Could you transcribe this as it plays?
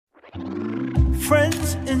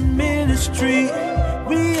Friends in ministry,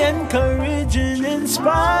 we encourage and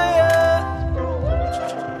inspire.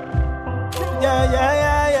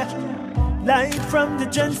 Yeah. Live from the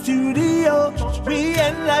Gen Studio, we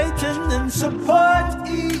enlighten and support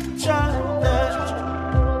each other.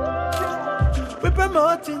 We're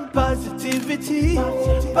promoting positivity,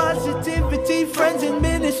 friends in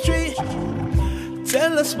ministry.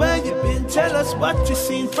 Tell us where you've been, tell us what you've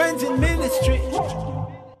seen, friends in ministry.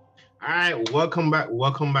 All right, welcome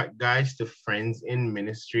back, guys, to Friends in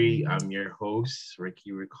Ministry. I'm your host,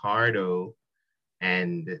 Ricky Ricardo,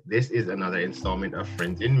 and this is another installment of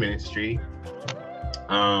Friends in Ministry.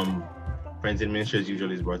 Friends in Ministry, as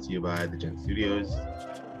usual, is brought to you by the Gen Studios.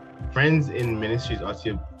 Friends in Ministry is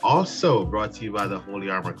also brought to you by the Holy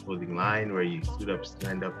Armor Clothing Line, where you suit up,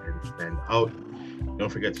 stand up, and stand out. Don't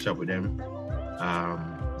forget to shop with them.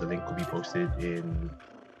 The link will be posted in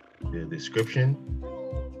the description.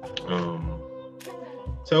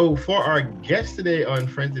 So for our guest today on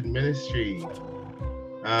Friends in Ministry,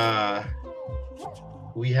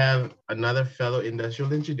 we have another fellow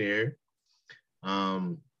industrial engineer.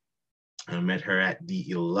 I met her at the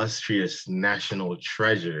illustrious National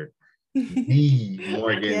Treasure, the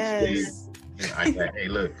Morgan State. Hey,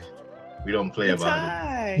 look, we don't play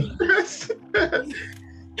about it.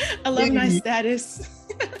 Alumni status.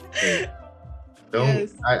 Hey,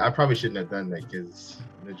 yes. I probably shouldn't have done that because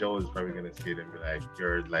Joel is probably gonna see it and be like,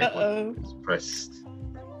 "You're like pressed."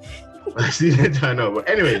 I know, but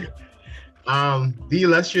anyway, the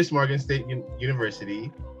illustrious Morgan State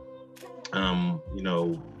University.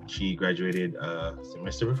 She graduated a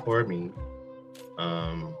semester before me.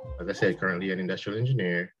 Like I said, currently an industrial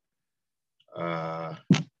engineer.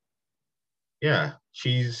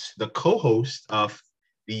 She's the co-host of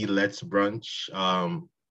the Let's Brunch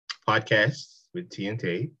podcast with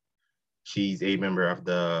TNT. She's a member of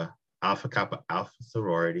the Alpha Kappa Alpha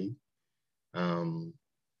sorority.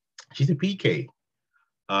 She's a PK,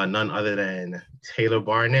 none other than Taylor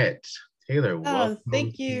Barnett. Taylor, welcome.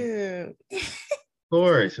 Thank you. Of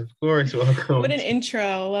course, welcome. What an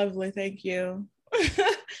intro, lovely, thank you.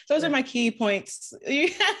 Those are my key points.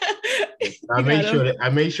 I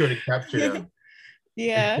made sure to capture them.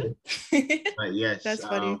 Yeah. Yes. That's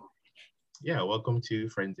funny. Welcome to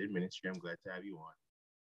Friends in Ministry. I'm glad to have you on.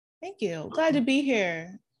 Thank you. Glad to be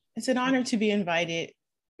here. It's an honor to be invited.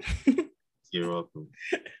 You're welcome.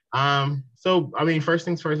 So, first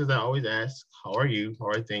things first, as I always ask, how are you? How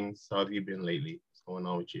are things? How have you been lately? What's going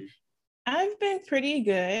on with you? I've been pretty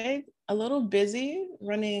good. A little busy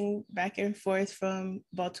running back and forth from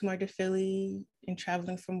Baltimore to Philly and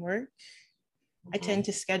traveling from work. Mm-hmm. I tend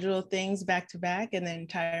to schedule things back to back and then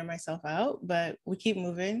tire myself out, but we keep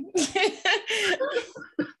moving.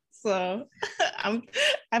 So I'm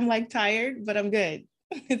like tired, but I'm good.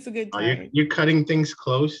 It's a good time. You're cutting things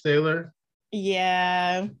close, Taylor?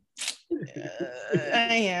 Yeah,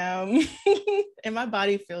 I am. And my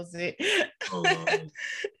body feels it.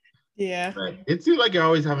 Yeah. Right. It seems like you're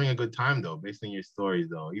always having a good time though, based on your stories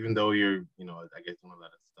though, even though you're, I guess doing a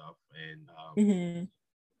lot of stuff and,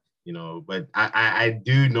 but I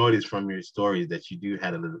do notice from your stories that you do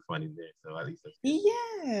had a little fun in there. So at least that's good.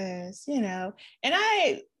 Yes,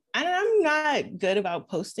 and I'm not good about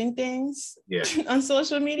posting things on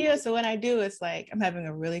social media. So when I do, it's like, I'm having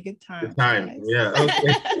a really good time. Good time. Yeah.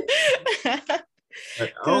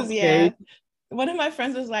 Okay. One of my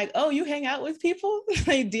friends was like, "Oh, you hang out with people?"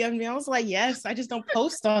 They DM'd me. I was like, "Yes, I just don't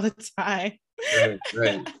post all the time."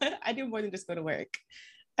 Right. I do more than just go to work.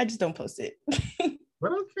 I just don't post it.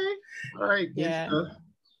 But okay. All right. Good stuff.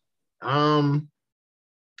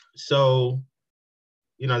 So,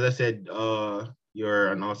 as I said,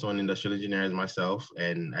 you're also an industrial engineer as myself.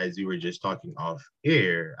 And as we were just talking off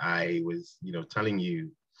air, I was, telling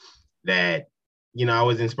you that, I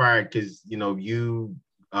was inspired because, you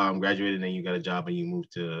graduated and you got a job and you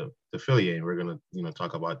moved to Philly, and we're gonna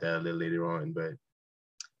talk about that a little later on. But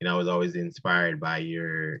I was always inspired by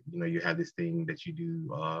your you have this thing that you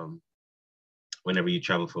do whenever you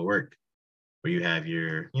travel for work, where you have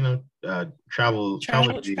your travel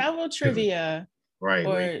trivia, right?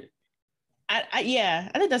 Or I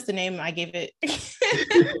think that's the name I gave it.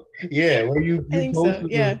 Yeah, where you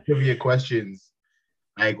post trivia questions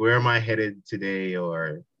like, where am I headed today,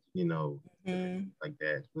 or like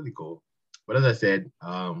that. It's really cool. But as I said,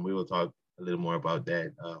 we will talk a little more about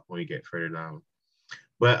that when we get further down.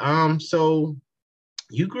 But so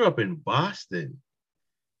you grew up in Boston,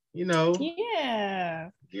 Yeah,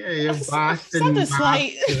 Boston. Something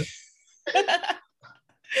slight.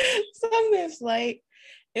 Something slight.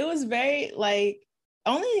 It was very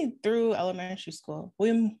Only through elementary school.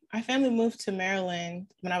 Our family moved to Maryland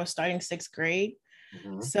when I was starting 6th grade.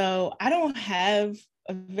 Mm-hmm. So I don't have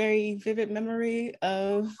a very vivid memory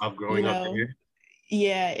of growing up here.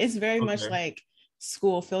 Yeah, it's very much like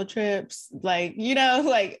school field trips, like,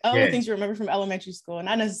 like all the things you remember from elementary school,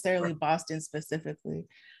 not necessarily Boston specifically.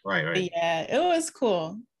 Right. But yeah, it was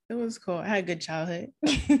cool. It was cool. I had a good childhood.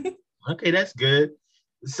 Okay, that's good.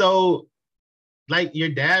 So, like, your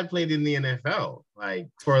dad played in the NFL. Like,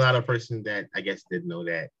 for a lot of persons that I guess didn't know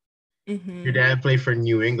that, your dad played for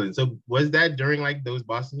New England. So, was that during like those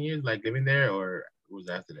Boston years, like living there, or was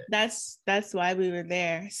after that? That's why we were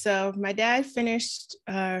there. So my parents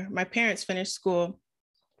finished school,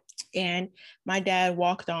 and my dad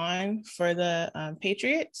walked on for the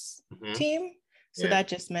Patriots team. So that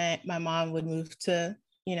just meant my mom would move to,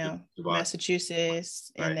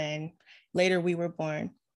 Massachusetts, and then later we were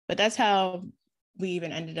born. But that's how we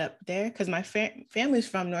even ended up there, because my family's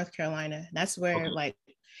from North Carolina. That's where like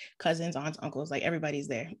cousins, aunts, uncles, like everybody's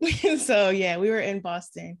there. So yeah, we were in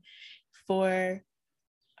Boston for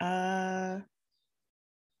I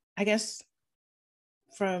guess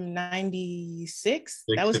from 96.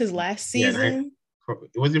 That was his last season.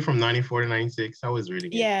 Was it from 94 to 96? I was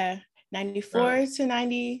reading it. Yeah, 94 to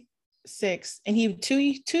 96. And he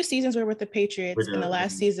two seasons were with the Patriots, and the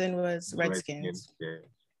last season was Redskins.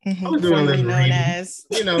 I was doing a little known as,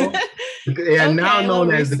 now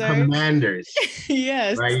known as the Commanders.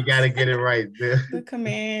 Yes. Right, you got to get it right. The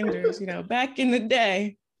Commanders, back in the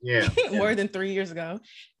day. Yeah. More than 3 years ago.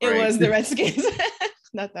 It was the Redskins.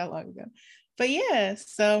 Not that long ago. But yeah,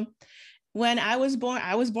 so when I was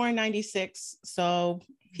born 96. So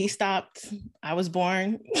he stopped. I was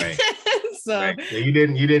born. Right. So you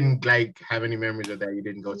didn't like have any memories of that. You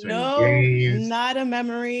didn't go to any games. Not a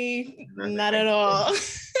memory. Not at all.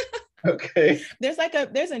 Okay. There's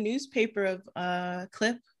a newspaper of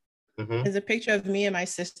clip. There's a picture of me and my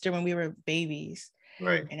sister when we were babies.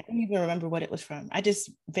 Right. And I don't even remember what it was from. I just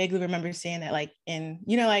vaguely remember seeing that, like, in,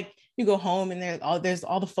 like you go home and there's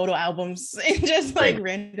all the photo albums and just like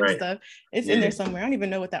random stuff. It's in there somewhere. I don't even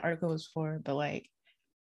know what that article was for, but like,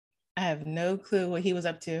 I have no clue what he was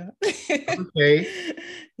up to. Okay.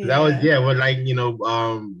 That was, well, like,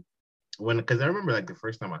 because I remember like the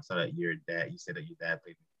first time I saw that you said that your dad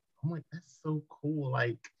played. I'm like, that's so cool.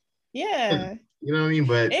 Like, yeah. You know what I mean?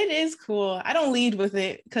 But it is cool. I don't lead with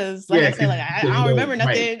it because, like I said, like I don't remember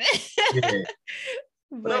nothing. Yeah.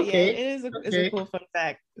 But it's a cool fun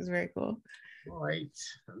fact. It's very cool. All right.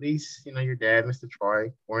 At least, your dad, Mr.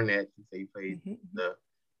 Troy Cornett, he played the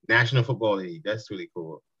National Football League. That's really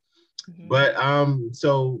cool. But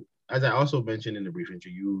so as I also mentioned in the brief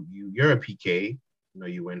intro, you're a PK.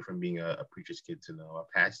 You went from being a preacher's kid to now a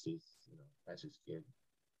pastor's kid.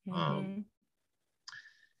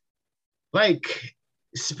 Like,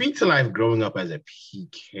 speak to life growing up as a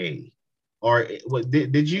PK, or what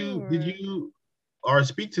did you or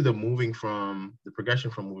speak to the progression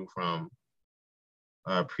from moving from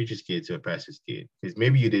a preacher's kid to a pastor's kid, because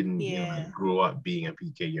maybe you didn't grow up being a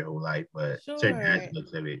PK your whole life, but certain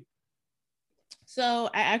aspects of it. So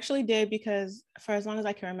I actually did, because for as long as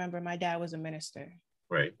I can remember, my dad was a minister.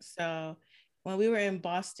 Right. So when we were in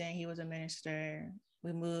Boston, he was a minister.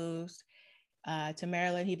 We moved to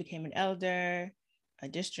Maryland. He became an elder, a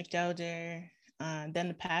district elder, then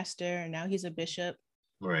the pastor, and now he's a bishop.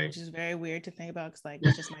 Right. Which is very weird to think about, because like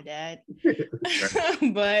it's just my dad.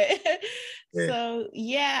 But so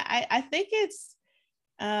I think it's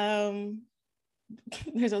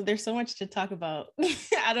there's so much to talk about.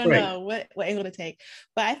 I don't know what angle to take,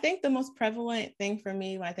 but I think the most prevalent thing for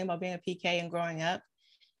me when I think about being a PK and growing up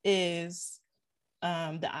is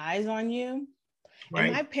the eyes on you. Right.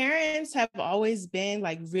 And my parents have always been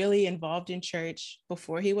like really involved in church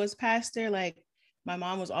before he was pastor. Like, my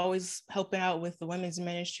mom was always helping out with the women's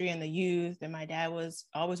ministry and the youth, and my dad was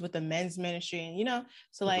always with the men's ministry, and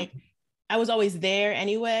so like I was always there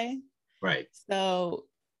anyway. Right. So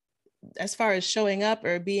as far as showing up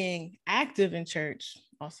or being active in church,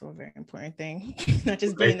 also a very important thing. Not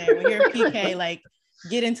just being there. When you're a PK, like,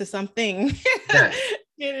 get into something.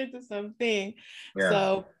 Get into something. Yeah.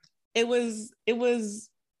 So it was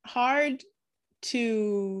hard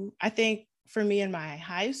to, I think, for me in my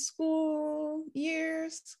high school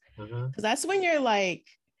years, because that's when you're like,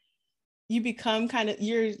 you become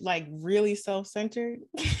you're like really self-centered.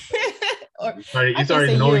 Or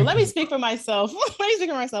let me speak for myself.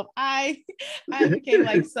 I became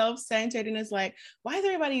like self-centered, and it's like, why is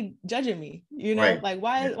everybody judging me? Like,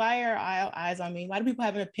 why are eyes on me? Why do people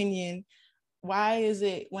have an opinion? Why is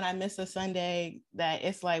it when I miss a Sunday that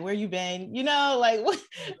it's like, where you been? Like,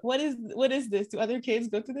 what is this? Do other kids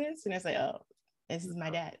go through this? And it's like, oh, This is my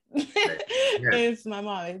dad. Right. Yeah. It's my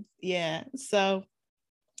mom. Yeah. So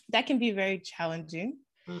that can be very challenging.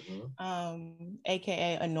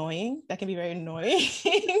 AKA annoying. That can be very annoying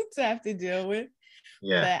to have to deal with.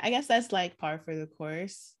 Yeah. But I guess that's like par for the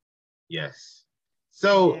course. Yes.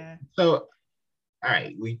 So all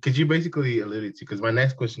right, because you basically alluded to, because my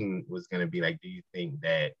next question was going to be like, do you think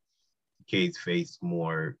that kids face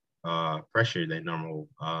more pressure than normal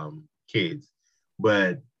kids?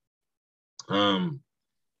 But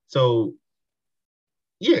so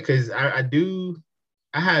yeah, because I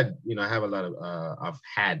have a lot of I've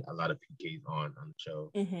had a lot of PKs on the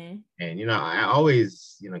show, and I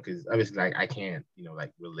always because obviously like I can't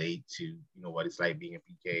like relate to what it's like being a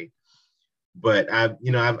PK, but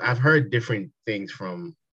I've heard different things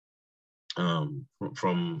from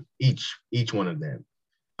each one of them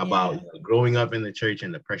about growing up in the church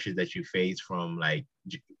and the pressures that you face from like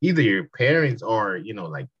either your parents or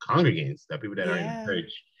like congregants, that people that are in the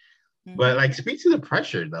church. But like, speak to the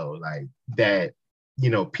pressure though, like that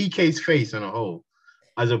PKs face on a whole,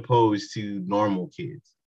 as opposed to normal kids.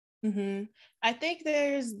 I think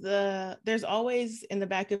there's always in the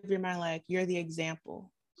back of your mind like you're the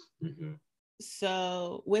example.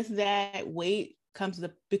 So with that weight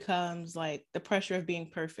becomes like the pressure of being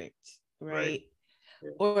perfect, right? Yeah.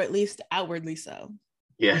 Or at least outwardly so.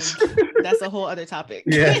 Yes. That's a whole other topic.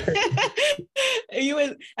 Yeah. You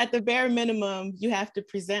would, at the bare minimum, you have to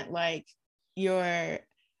present like your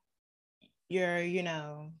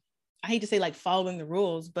I hate to say like following the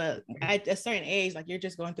rules, but at a certain age, like you're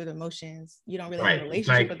just going through the motions. You don't really have a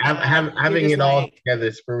relationship with God. Having it all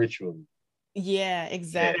together spiritually. Yeah,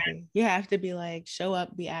 exactly. You have to be like, show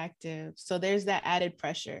up, be active. So there's that added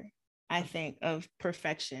pressure, I think, of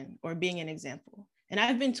perfection or being an example. And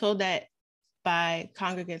I've been told that by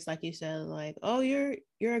congregants, like you said, like, oh, you're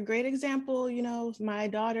a great example. My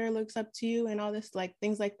daughter looks up to you and all this, like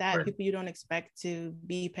things like that. Right. People you don't expect to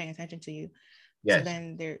be paying attention to you. Yes. So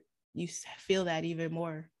then you feel that even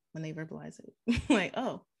more when they verbalize it. Like,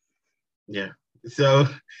 oh. Yeah. So,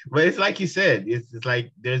 but it's like you said, it's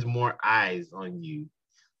like there's more eyes on you,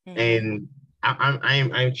 and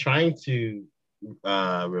I'm trying to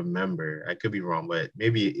remember. I could be wrong, but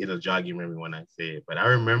maybe it'll jog your memory when I say it. But I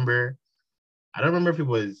don't remember if it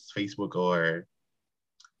was Facebook or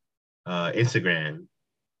Instagram,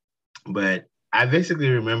 but I basically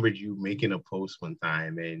remembered you making a post one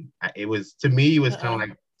time, and it was kind of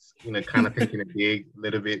like kind of taking a dig a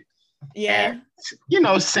little bit. Yeah,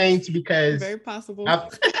 saints, because very possible. I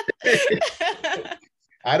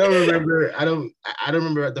don't remember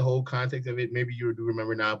the whole context of it. Maybe you do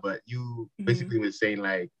remember now, but you basically was saying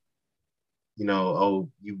like,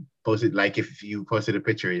 you posted, like if you posted a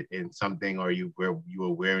picture in something, or you were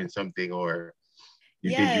wearing something, or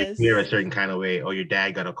you did your hair a certain kind of way, or your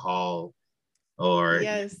dad got a call, or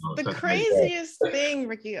the craziest thing,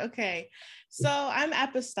 Ricky. Okay, so I'm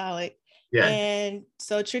apostolic. Yeah. And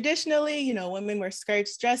so traditionally, women wear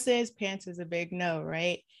skirts, dresses, pants is a big no,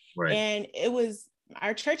 right? Right. And it was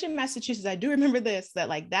our church in Massachusetts. I do remember this, that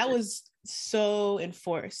was so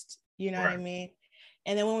enforced, what I mean?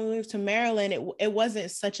 And then when we moved to Maryland, it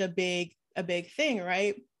wasn't such a big thing,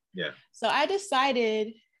 right? Yeah. So I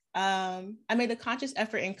decided, I made a conscious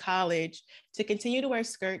effort in college to continue to wear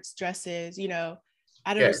skirts, dresses,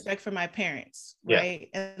 out of respect for my parents, right?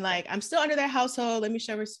 And like, I'm still under their household. Let me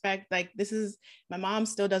show respect. Like, my mom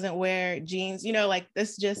still doesn't wear jeans, like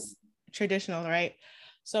this just traditional, right?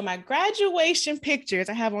 So my graduation pictures,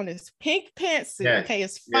 I have on this pink pantsuit. Okay,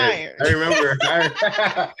 it's fire. I remember.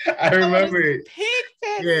 I remember it. Pink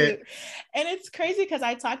pantsuit. And it's crazy because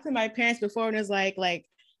I talked to my parents before and it was like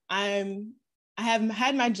I have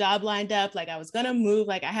had my job lined up, like I was gonna move,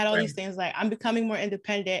 like I had all these things, like I'm becoming more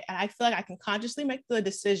independent, and I feel like I can consciously make the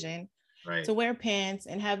decision to wear pants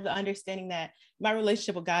and have the understanding that my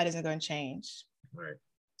relationship with God isn't going to change. Right.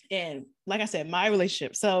 And like I said, my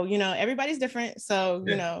relationship. So, everybody's different. So,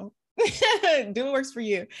 do what works for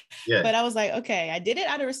you. Yeah. But I was like, okay, I did it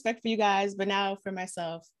out of respect for you guys, but now for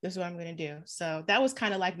myself, this is what I'm going to do. So that was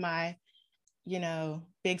kind of like my,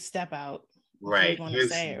 big step out. Right.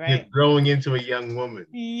 You're growing into a young woman.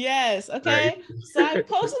 Yes. Okay. Right. So I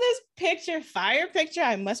posted this fire picture.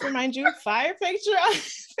 I must remind you, fire picture on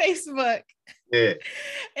Facebook. Yeah.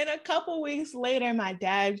 And a couple weeks later, my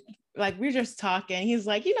dad, like, we were just talking. He's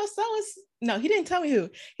like, he didn't tell me who.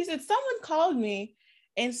 He said, someone called me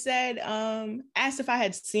and said, asked if I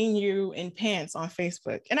had seen you in pants on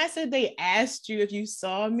Facebook. And I said, they asked you if you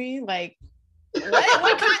saw me? Like,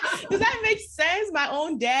 what kind, does that make sense? My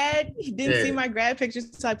own dad, he didn't see my grad pictures,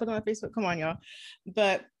 so I put them on Facebook. Come on, y'all.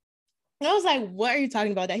 But And I was like, what are you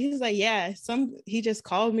talking about? That he was like, yeah, he just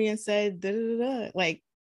called me and said, da, da, da, da. Like,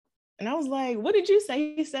 and I was like, what did you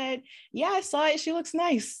say? He said, yeah, I saw it. She looks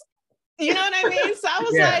nice. You know what I mean? So I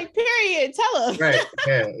was like, period, tell him. Right.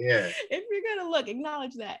 Yeah. If you're gonna look,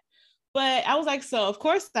 acknowledge that. But I was like, so of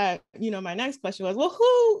course that, my next question was, well,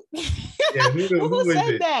 who who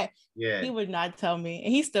said that? Yeah. He would not tell me,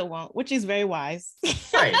 and he still won't, which is very wise.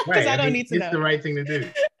 Right. Because I don't need to know. It's the right thing to do.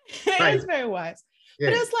 It's very wise. Yeah.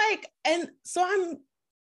 But it's like, and so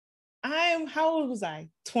I'm how old was I?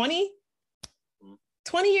 20?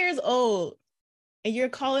 20 years old. And you're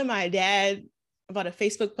calling my dad about a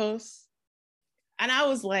Facebook post. And I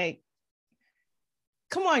was like,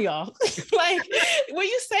 come on, y'all. Like, when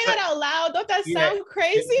you say that out loud, don't that sound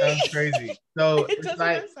crazy? It sounds crazy. So it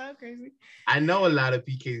doesn't sound crazy. I know a lot of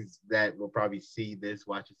PKs that will probably see this,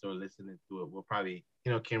 watch this, or listening to it will probably,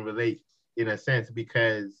 can relate in a sense,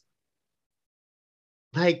 because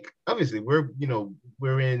like, obviously we're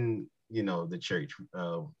in, the church.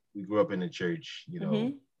 We grew up in the church,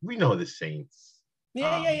 we know the saints.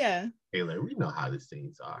 Yeah. Taylor, we know how the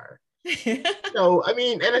saints are. So, I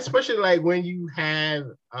mean, and especially like when you have,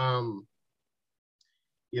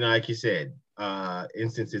 like you said,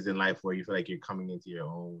 instances in life where you feel like you're coming into your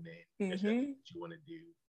own and what you want to do,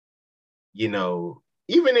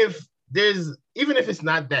 even if it's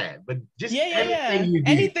not that, but just anything you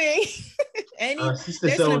do. Anything. Sister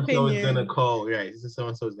so-and-so is going to call, right? Sister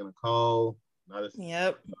so-and-so is going to call.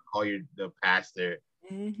 Yep. Call the pastor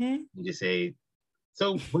and just say,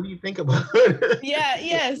 so what do you think about it?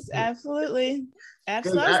 Yes, absolutely.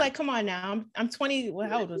 Absolutely. I was like, come on now. I'm 20. Well,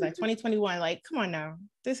 how old was I? 2021. Like, come on now.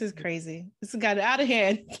 This is crazy. This has got out of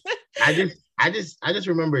hand. I just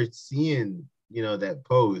remember seeing, that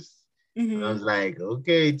post. And I was like,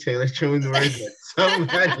 okay, Taylor showing the words that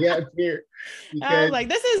somebody out here. I was like,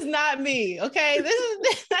 this is not me. Okay.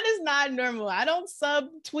 That is not normal. I don't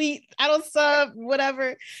tweet. I don't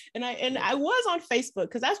whatever. And I was on Facebook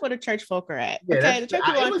because that's where the church folk are at. Yeah, okay. The church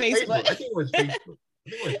people on Facebook. I think it was Facebook.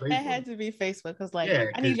 It had to be Facebook because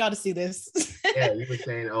I need y'all to see this. Yeah, you were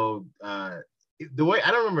saying, the way,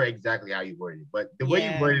 I don't remember exactly how you worded it, but the way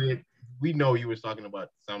you worded it, we know you were talking about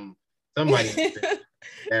somebody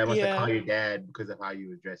that must have called your dad because of how you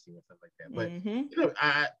were dressing and stuff like that. But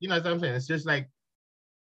that's what I'm saying. It's just like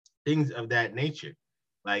things of that nature.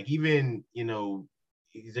 Like even,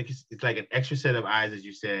 it's like an extra set of eyes, as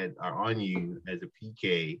you said, are on you as a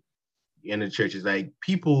PK in the church. It's like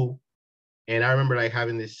people, and I remember like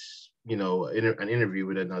having this, an interview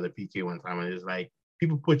with another PK one time, and it's like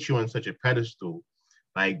people put you on such a pedestal,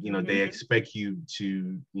 like they expect you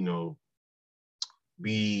to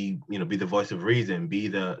be the voice of reason, be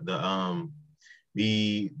the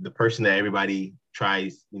person that everybody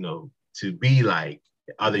tries to be like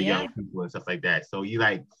other young people and stuff like that. So you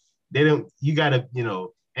gotta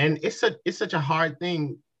and it's such a hard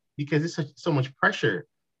thing because it's so much pressure.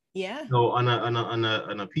 Yeah. On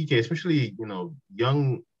a PK, especially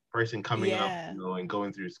young person coming up, and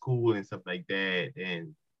going through school and stuff like that.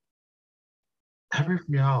 And I pray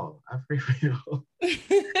for y'all. I pray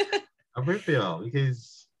for y'all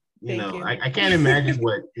because I can't imagine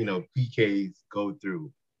what PKs go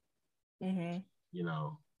through. There's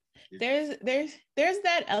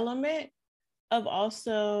that element of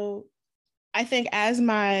also, I think as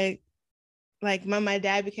my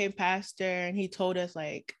dad became pastor and he told us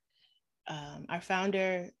like our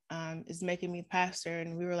founder is making me pastor,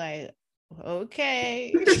 and we were like,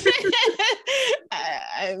 okay.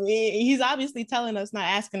 I mean, he's obviously telling us, not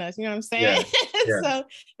asking us, you know what I'm saying? Yeah. So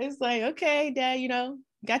it's like, okay, Dad,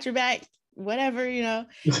 got your back, whatever,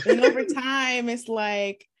 And over time, it's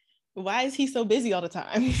like, why is he so busy all the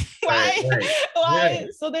time? Why? Yeah.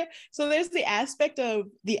 So there's the aspect of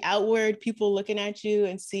the outward people looking at you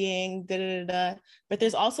and seeing but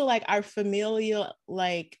there's also like our familial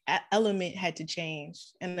like element had to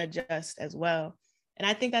change and adjust as well. And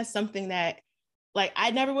I think that's something that like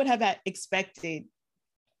I never would have expected,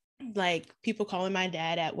 like people calling my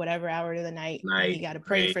dad at whatever hour of the night, you got to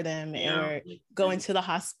pray for them or go into the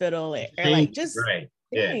hospital or like just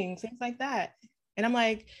things like that. And I'm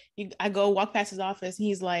like, I go walk past his office and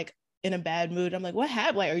he's like in a bad mood. I'm like, what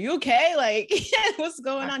happened? Like, are you okay? Like, what's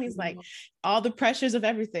going on? He's like, all the pressures of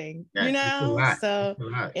everything, So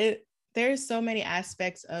there's so many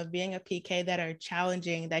aspects of being a PK that are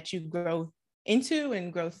challenging that you grow into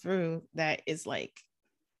and grow through that is like,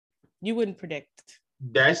 you wouldn't predict.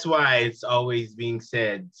 That's why it's always being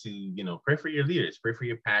said to, pray for your leaders, pray for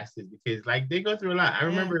your pastors, because like they go through a lot. I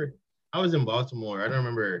remember I was in Baltimore. I don't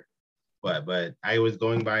remember what, but I was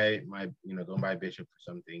going by Bishop for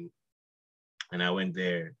something, and I went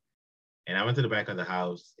there, And I went to the back of the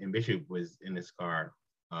house, and Bishop was in his car,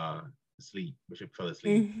 asleep. Bishop fell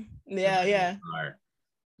asleep. Yeah, yeah. Car.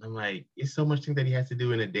 I'm like, it's so much things that he has to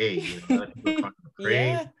do in a day. You know, a lot of people are to pray,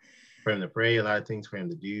 Yeah. for him to pray, a lot of things for him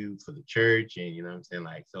to do for the church, and you know what I'm saying?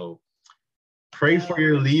 Like, so pray for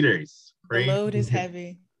your leaders. Pray. The load is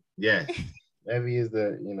heavy. Yes. Heavy is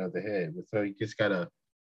the, you know, the head. So you just gotta,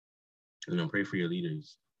 you know, pray for your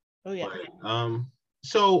leaders. Oh yeah. But,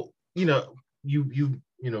 so, you know, you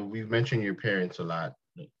know, we've mentioned your parents a lot.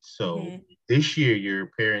 So this year, your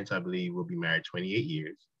parents, I believe, will be married 28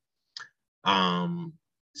 years.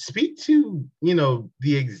 Speak to, you know,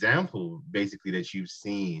 the example basically that you've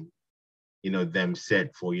seen, you know, them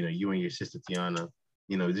set for, you know, you and your sister Tiana,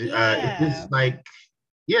 you know, it's like,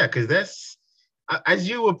 yeah, because that's, as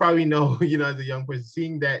you would probably know, you know, as a young person,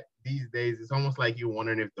 seeing that these days, it's almost like you're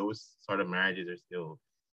wondering if those sort of marriages are still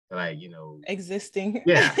like, you know, existing.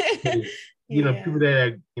 Yeah. You know, people that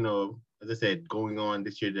are, you know, as I said, going on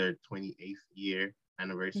this year, their 28th year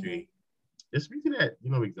anniversary. Just speak to that,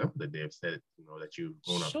 you know, example that they've said, you know, that you've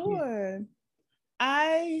grown up. Sure.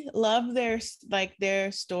 I love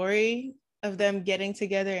their story of them getting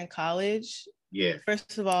together in college. Yeah.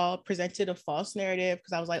 First of all, presented a false narrative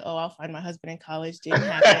because I was like, oh, I'll find my husband in college. Didn't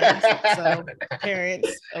happen. So parents,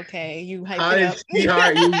 okay, you hyped college it up.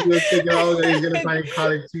 Sweetheart, you think, oh, he's gonna find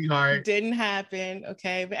college sweetheart. Didn't happen.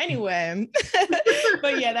 Okay. But anyway,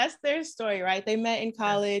 but yeah, that's their story, right? They met in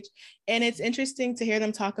college, and it's interesting to hear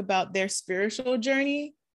them talk about their spiritual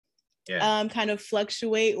journey. Kind of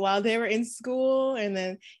fluctuate while they were in school, and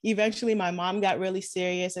then eventually my mom got really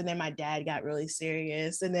serious, and then my dad got really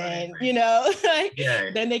serious, and then you know, like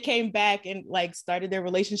then they came back and like started their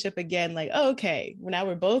relationship again. Like, oh, okay, now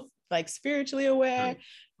we're both like spiritually aware.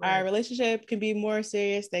 Our relationship can be more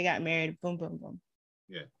serious. They got married. Boom, boom, boom.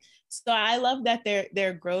 Yeah. So I love that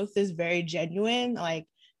their growth is very genuine. Like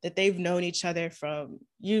that they've known each other from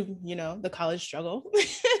you know, the college struggle,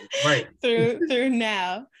 through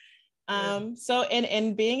now. So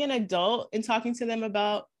and being an adult and talking to them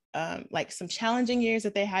about like some challenging years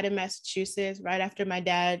that they had in Massachusetts right after my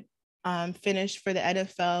dad finished for the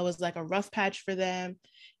NFL was like a rough patch for them,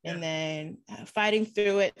 and then fighting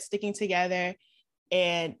through it, sticking together,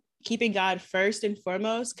 and keeping God first and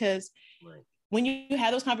foremost. Because when you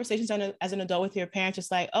have those conversations as an adult with your parents,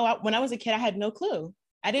 it's like, oh, when I was a kid, I had no clue.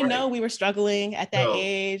 I didn't know we were struggling at that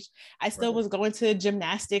age. I still was going to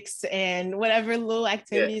gymnastics and whatever little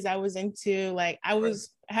activities I was into. Like I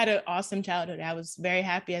had an awesome childhood. I was very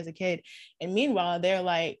happy as a kid. And meanwhile, they're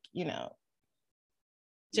like, you know,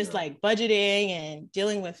 just like budgeting and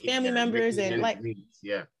dealing with family members and like,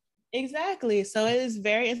 exactly. So it is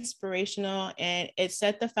very inspirational, and it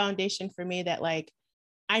set the foundation for me that like,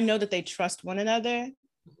 I know that they trust one another,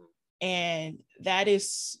 and that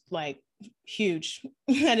is like huge.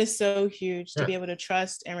 That is so huge to be able to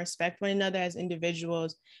trust and respect one another as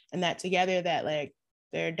individuals, and that together that like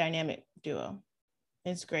their dynamic duo.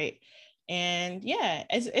 It's great. And yeah,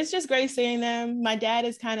 it's just great seeing them. My dad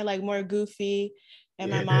is kind of like more goofy and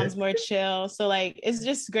my mom's more chill. So like, it's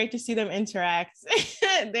just great to see them interact.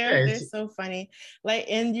 They're so funny. Like,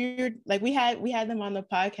 and you're like, we had them on the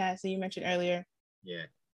podcast that you mentioned earlier. Yeah.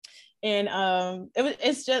 And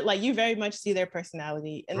it's just like you very much see their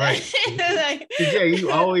personality, and like, you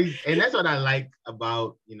always, and that's what I like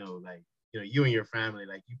about, you know, like, you know, you and your family,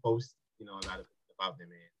 like you post, you know, a lot of about them,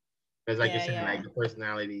 man. Because like you're saying, like the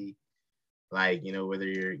personality, like, you know, whether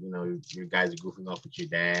you're, you know, your guys are goofing off with your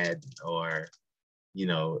dad, or, you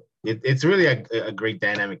know, it's really a great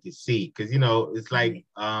dynamic to see, because, you know, it's like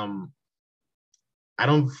I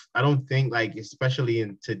don't think, like, especially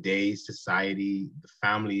in today's society, the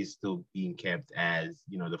family is still being kept as,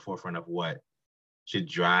 you know, the forefront of what should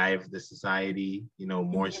drive the society, you know,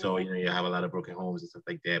 more so, you know, you have a lot of broken homes and stuff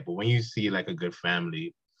like that. But when you see like a good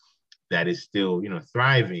family that is still, you know,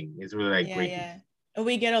 thriving, it's really like great. Yeah. And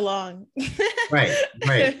we get along. Right.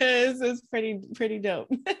 It's pretty dope.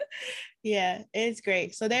 Yeah, it's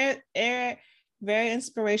great. So they're very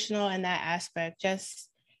inspirational in that aspect, just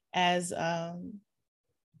as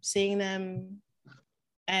seeing them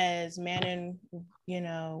as man and, you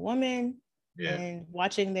know, woman, and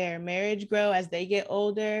watching their marriage grow as they get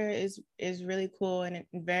older is really cool and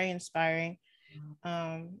very inspiring.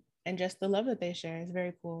 And just the love that they share is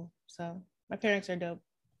very cool. So my parents are dope.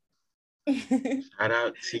 Shout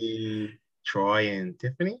out to Troy and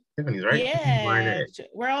Tiffany. Tiffany's right. Yeah,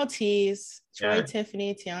 we're all T's. Troy,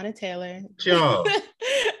 Tiffany, Tiana Taylor. Sure.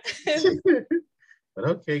 But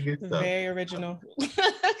okay, good stuff. Very original.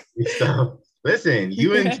 Good stuff. Listen,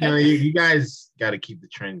 you and Tiana, you guys got to keep the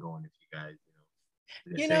trend going. If you guys,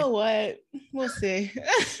 you know what, we'll see.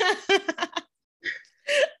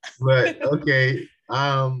 But okay.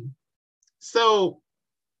 So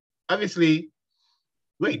obviously,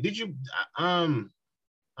 wait, did you um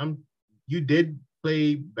you did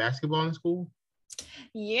play basketball in school?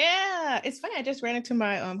 Yeah, it's funny. I just ran into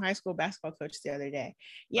my high school basketball coach the other day. Oh,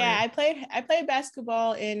 Yeah, yeah. I played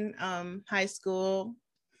basketball in high school.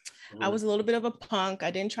 I Mhm. was a little bit of a punk.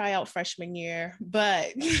 I didn't try out freshman year,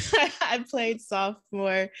 but I played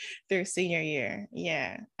sophomore through senior year.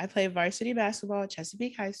 Yeah, I played varsity basketball at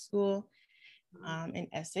Chesapeake High School in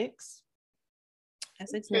Essex,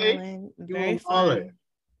 Okay, Maryland. you were a Very baller. fun.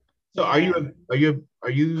 So Yeah. are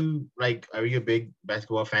you a big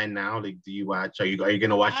basketball fan now? Like, do you watch? Are you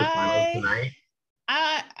gonna watch the finals I tonight?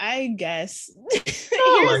 I guess. No,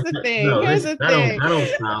 Here's like the thing. no, Here's listen, the thing. that don't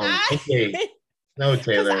sound I okay. No, because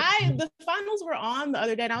Taylor. the finals were on the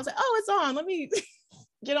other day and I was like, oh, it's on. Let me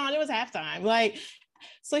get on. It was halftime. Like,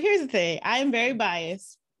 so here's the thing. I am very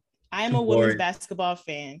biased. I am a women's Towards basketball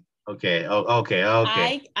fan. okay, oh, okay.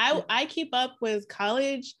 I keep up with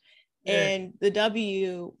college Yeah, and the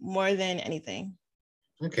W more than anything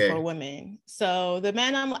for okay. women. So the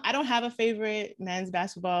men, I don't have a favorite men's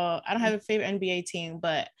basketball. I don't have a favorite NBA team,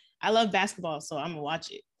 but I love basketball, so I'm gonna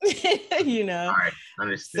watch it. All right,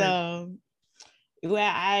 understood. So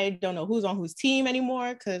well, I don't know who's on whose team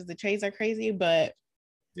anymore because the trades are crazy, but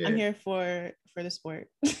I'm Yeah. here for the sport.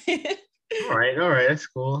 All right, that's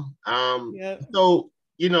cool. Yep. So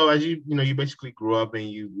as you basically grew up and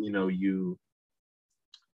you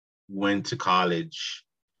went to college,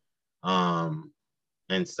 um,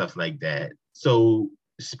 and stuff like that. So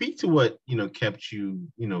speak to what kept you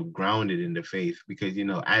grounded in the faith because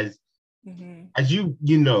as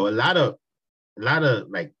a lot of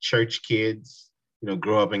like church kids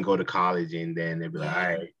grow up and go to college and then they'll be like, all Yeah.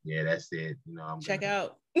 right, yeah, that's it. I'm Check gonna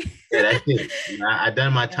out. yeah, that's it. I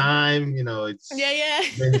done my Yeah. time. Yeah. It's Yeah.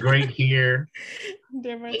 been great here.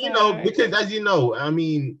 Different And, time. because as you know, I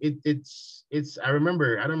mean, it's. I don't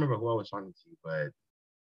remember who I was talking to, but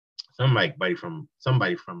somebody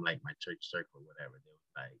from like my church circle, or whatever. They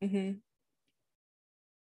was like, Mm-hmm.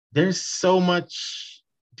 "There's so much.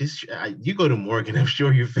 You go to Morgan, I'm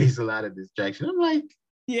sure you face a lot of distraction." I'm like,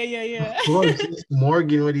 Yeah. Yeah. "Of Yeah. course, it's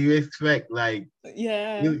Morgan. What do you expect? Like,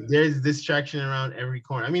 Yeah. there's distraction around every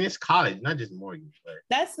corner. I mean, it's college, not just Morgan, but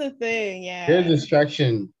That's the thing. there's Yeah.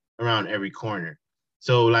 distraction around every corner."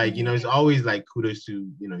 So like, it's Mm-hmm. always like kudos to,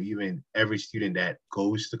 even every student that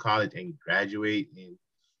goes to college and graduate and,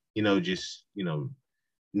 just,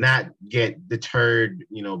 not get deterred,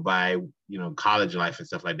 by, college life and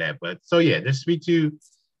stuff like that. But so yeah, just speak to, how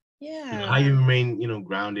Yeah. you remain,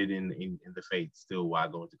 grounded in the faith still while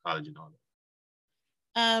going to college and all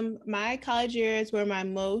My college years were my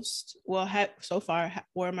most so far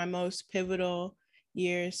were my most pivotal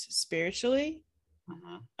years spiritually.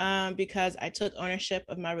 that. Mm-hmm. Because I took ownership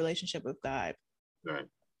of my relationship with God. Right.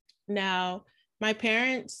 Now, my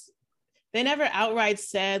parents, they never outright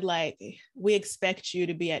said like, we expect you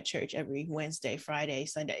to be at church every Wednesday, Friday,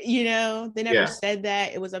 Sunday. They never Yeah. said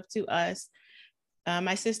that. It was up to us.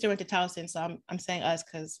 My sister went to Towson, so I'm saying us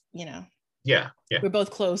because Yeah. Yeah. we're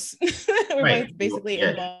both close. We're Right. both basically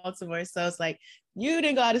in Yeah. Baltimore, so it's like you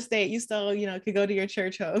didn't go out of state. You still could go to your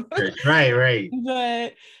church home. Right.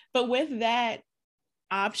 Right. but with that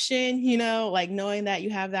option, like knowing that you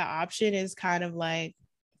have that option is kind of like,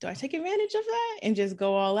 do I take advantage of that and just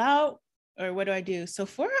go all out, or what do I do? So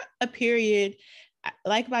for a period,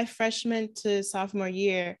 like my freshman to sophomore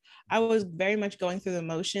year, I was very much going through the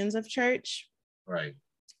motions of church Right.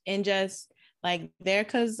 and just like there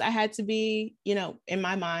because I had to be, in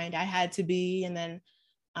my mind, I had to be, and then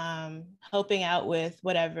helping out with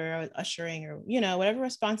whatever, ushering or, whatever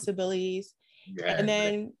responsibilities. Yeah. And Right.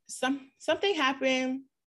 then something happened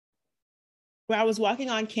where I was walking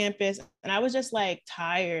on campus and I was just like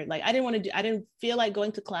tired. Like I didn't feel like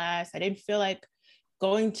going to class. I didn't feel like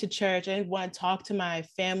going to church. I didn't want to talk to my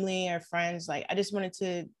family or friends. Like I just wanted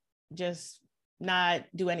to just not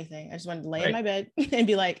do anything. I just wanted to lay in my bed and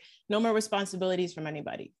be like, no more responsibilities from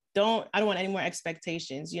anybody. I don't want any more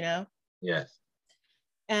expectations, Yes.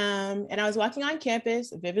 And I was walking on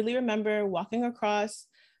campus. I vividly remember walking across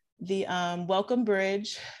the Welcome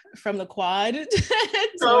Bridge from the Quad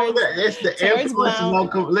So it's the towards influence Blount.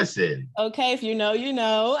 welcome. Listen. Okay, if you know, you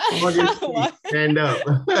know. Stand up.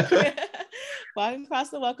 Walking across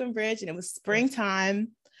the Welcome Bridge, and it was springtime.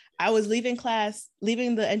 I was leaving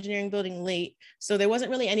the engineering building late, so there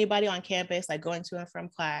wasn't really anybody on campus like going to and from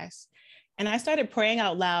class. And I started praying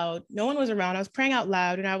out loud. No one was around. I was praying out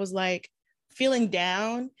loud, and I was like feeling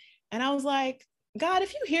down. And I was like, God,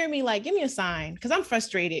 if you hear me, like, give me a sign, because I'm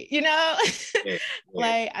frustrated, Yeah.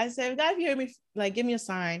 Like I said, God, if you hear me, like, give me a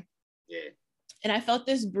sign. Yeah. And I felt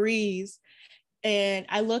this breeze, and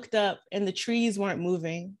I looked up and the trees weren't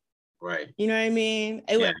moving. Right. You know what I mean?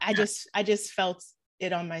 I just felt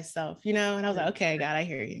it on myself, you know, and I was like, okay, God, I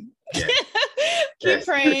hear you. Yeah. Keep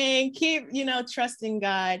praying, keep, trusting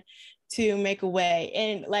God to make a way.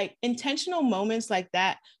 And like intentional moments like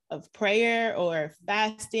that of prayer or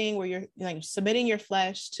fasting, where you're like submitting your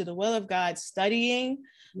flesh to the will of God, studying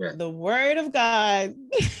the word of God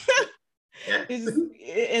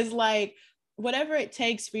is like whatever it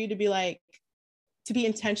takes for you to be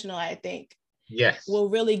intentional, I think. Yes. Will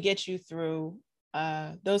really get you through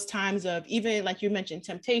those times of, even like you mentioned,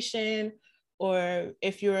 temptation, or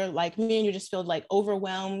if you're like me and you just feel like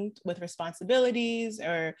overwhelmed with responsibilities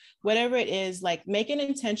or whatever it is, like make an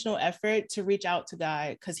intentional effort to reach out to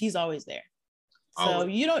God, because he's always there.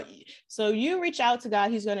 Always. So you reach out to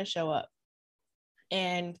God, he's going to show up.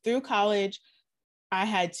 And through college, I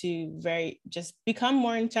had to just become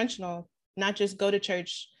more intentional, not just go to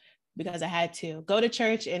church because I had to go to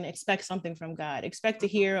church and expect something from God, expect to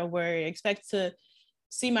hear a word, expect to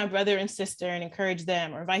see my brother and sister and encourage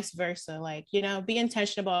them, or vice versa. Like, be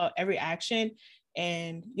intentional about every action,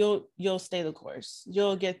 and you'll stay the course.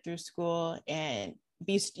 You'll get through school and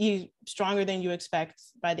be stronger than you expect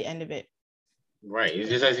by the end of it. Right. It's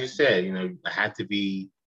just as you said, I have to be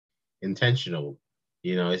intentional.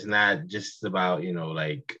 It's not just about,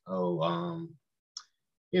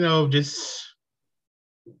 just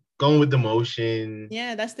going with the motion.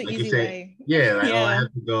 Yeah, that's the like easy way. Yeah, like, I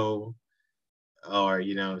have to go, or,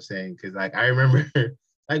 what I'm saying? Because, like, I remember,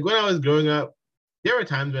 like, when I was growing up, there were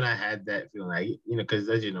times when I had that feeling, like, because,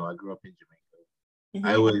 as you know, I grew up in Jamaica.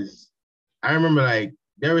 Mm-hmm. I remember, like,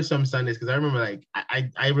 there were some Sundays, because I remember, like,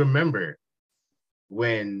 I remember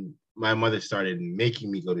when my mother started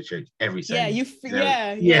making me go to church every Sunday.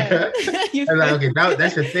 Yeah. I was like, okay,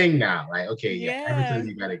 that's the thing now. Like, okay, every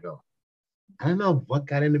Sunday you gotta go. I don't know what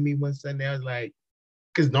got into me one Sunday. I was like,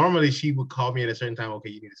 because normally she would call me at a certain time. Okay,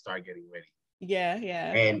 you need to start getting ready. Yeah.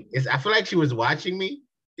 And I feel like she was watching me.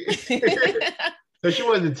 So she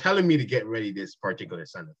wasn't telling me to get ready this particular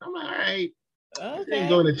Sunday. I'm like, all right, okay. I'm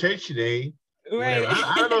going to church today. Right.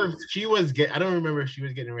 I don't know if she was I don't remember if she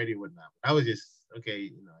was getting ready or whatnot. I was just,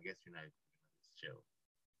 okay, I guess you're not chill.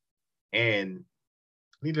 And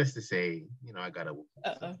needless to say, I got a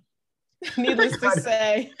whooping. Needless to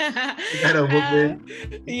say, I got a whooping.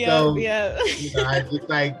 Yeah. It's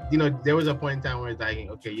like, there was a point in time where it's like,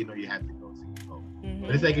 okay, you have to go, so you go. Mm-hmm.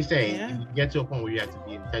 But it's like you're saying, if you get to a point where you have to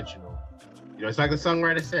be intentional, it's like the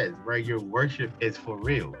songwriter says, right? Your worship is for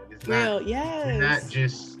real. It's not, yes. You're not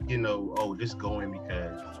just, just going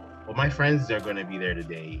because, well, my friends are going to be there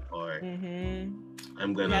today, or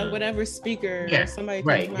I'm going to... whatever speaker. Yeah, somebody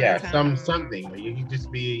right, yeah, something. You can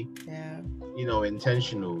just be,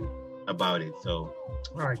 intentional about it. So,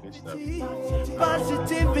 all right, good stuff.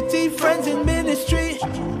 Positivity, friends in ministry.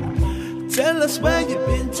 Tell us where you've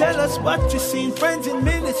been. Tell us what you've seen. Friends in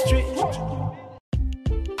ministry.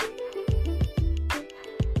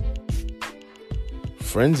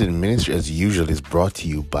 Friends in Ministry, as usual, is brought to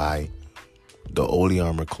you by the Holy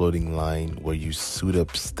Armor clothing line, where you suit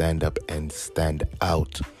up, stand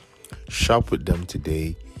out. Shop with them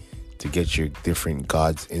today to get your different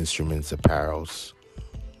God's Instruments apparels.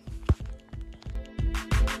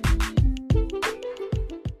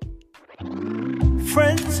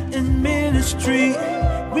 Friends in Ministry,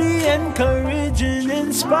 we encourage and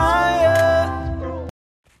inspire.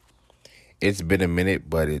 It's been a minute,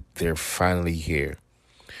 but they're finally here.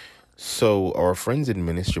 So our Friends in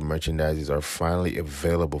Ministry merchandises are finally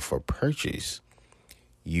available for purchase.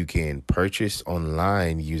 You can purchase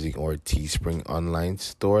online using our Teespring online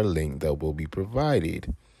store link that will be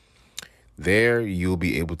provided. There, you'll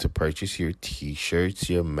be able to purchase your t-shirts,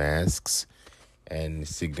 your masks, and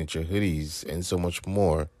signature hoodies, and so much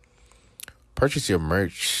more. Purchase your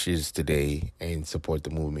merches today and support the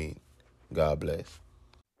movement. God bless.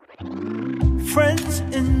 Friends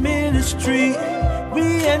in Ministry,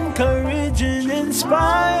 we encourage and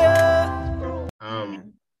inspire.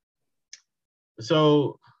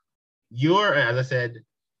 So as I said,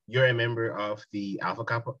 you're a member of the Alpha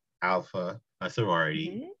Kappa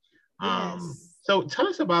sorority. Mm-hmm. Yes. So tell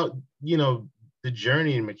us about, the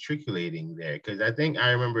journey in matriculating there, because I think I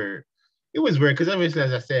remember it was weird, because obviously,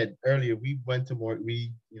 as I said earlier, we went to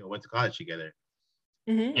college together.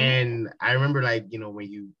 Mm-hmm. And I remember, like,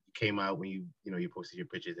 when you came out, when you posted your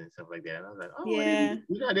pictures and stuff like that, and I was like, oh yeah,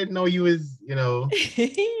 I didn't know you was you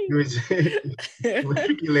was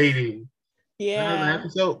matriculating. Yeah.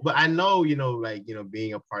 But I know,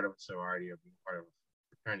 being a part of a sorority or being part of a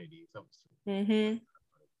fraternity, something. Mm-hmm.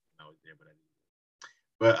 I was there, but I didn't.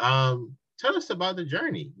 But tell us about the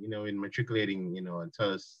journey, in matriculating, and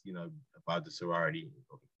tell us, about the sorority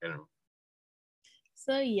in general.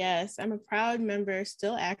 So yes, I'm a proud member,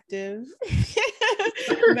 still active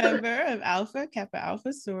member of Alpha Kappa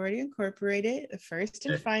Alpha Sorority Incorporated, the first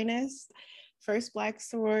and finest, first Black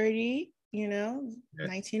sorority,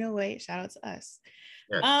 1908. Shout out to us.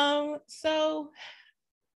 Yes. So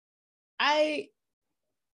I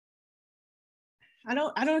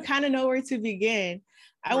don't kind of know where to begin.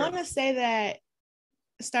 I want to start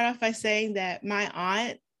off by saying that my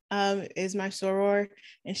aunt is my soror,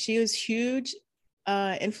 and she was huge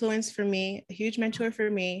influence for me, a huge mentor for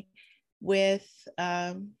me with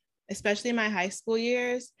especially in my high school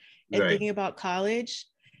years and thinking about college.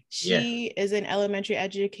 She is in elementary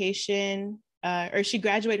education, or she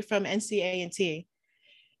graduated from NCA&T.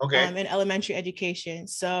 In elementary education.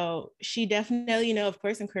 So she definitely, of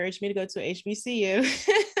course, encouraged me to go to HBCU.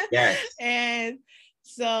 Yes. And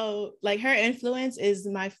so like her influence is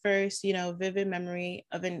my first, vivid memory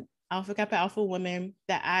of an Alpha Kappa Alpha woman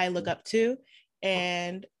that I look up to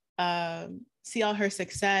and see all her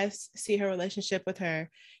success, see her relationship with her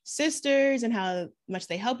sisters and how much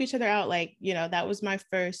they help each other out. Like, that was my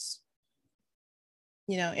first,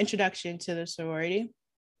 introduction to the sorority.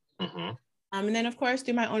 Mm-hmm. And then, of course,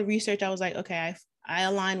 through my own research, I was like, okay, I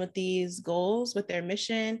align with these goals, with their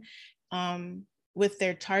mission, with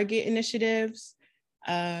their target initiatives.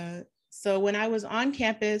 So when I was on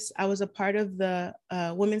campus, I was a part of the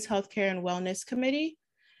Women's Healthcare and Wellness Committee.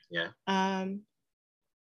 Yeah.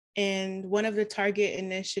 And one of the target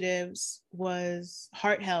initiatives was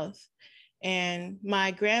heart health. And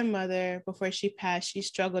my grandmother, before she passed, she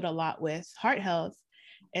struggled a lot with heart health.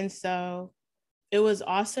 And so it was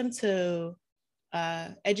awesome to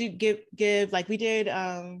give like we did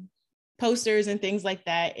posters and things like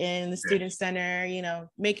that in the student center,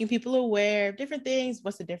 making people aware of different things.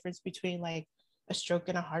 What's the difference between like a stroke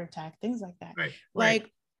and a heart attack, things like that. Right.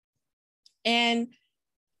 And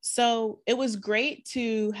so it was great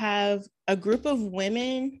to have a group of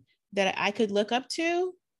women that I could look up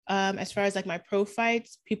to as far as like my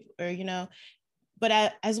prophytes, people, or,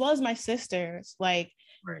 but as well as my sisters, like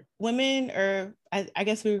women, or I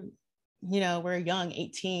guess we're young,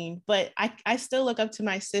 18, but I still look up to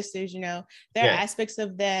my sisters, there are aspects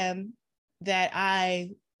of them that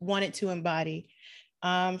I wanted to embody.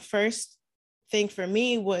 First thing for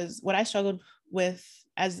me was what I struggled with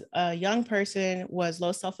as a young person was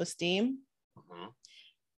low self-esteem. Mm-hmm.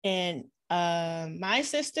 And my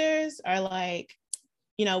sisters are like,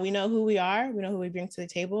 we know who we are, we know who we bring to the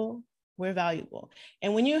table, we're valuable.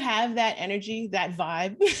 And when you have that energy, that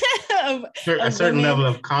vibe of a certain women, level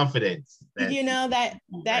of confidence,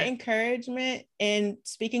 that encouragement and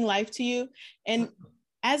speaking life to you. And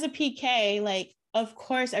as a PK, like, of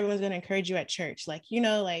course, everyone's going to encourage you at church. Like,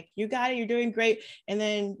 like you got it, you're doing great. And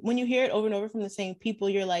then when you hear it over and over from the same people,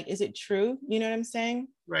 you're like, is it true? You know what I'm saying?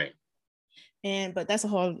 Right. But that's a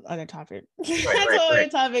whole other topic. Other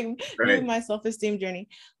topic with my self-esteem journey.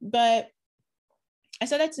 But I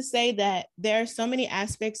said that to say that there are so many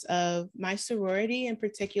aspects of my sorority in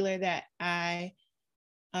particular that that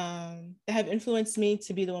have influenced me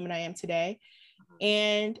to be the woman I am today.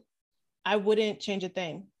 And I wouldn't change a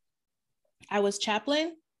thing. I was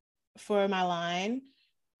chaplain for my line.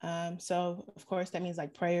 So of course that means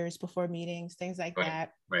like prayers before meetings, things like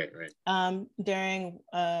that. Right. During,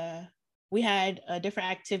 we had different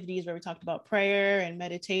activities where we talked about prayer and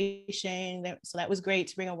meditation. So that was great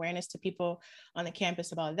to bring awareness to people on the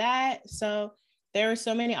campus about that. So there were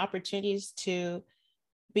so many opportunities to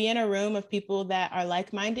be in a room of people that are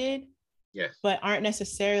like-minded, but aren't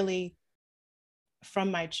necessarily from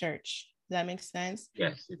my church. Does that make sense?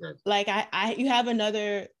 Yes, it does. Like you have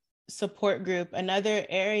another support group, another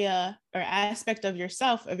area or aspect of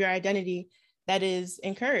yourself, of your identity that is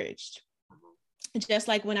encouraged. Just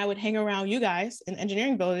like when I would hang around you guys in the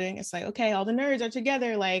engineering building, it's like, okay, all the nerds are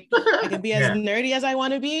together. Like I can be as nerdy as I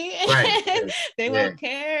want to be. They won't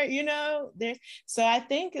care, So I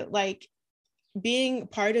think like being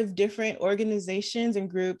part of different organizations and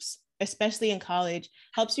groups, especially in college,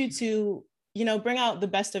 helps you to, bring out the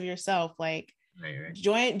best of yourself. Like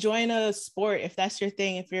join a sport if that's your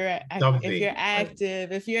thing. If you're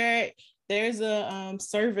active, if there's a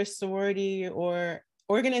service sorority or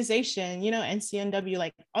organization, NCNW,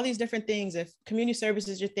 like all these different things. If community service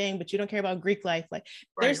is your thing, but you don't care about Greek life, like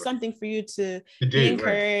there's something for you to be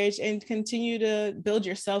encouraged and continue to build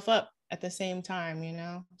yourself up at the same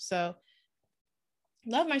time, So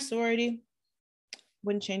love my sorority,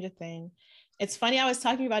 wouldn't change a thing. It's funny, I was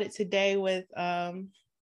talking about it today with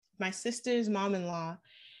my sister's mom-in-law,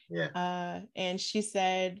 And she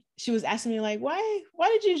said, she was asking me like, why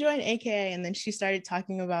did you join AKA? And then she started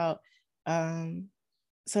talking about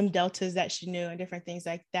some deltas that she knew and different things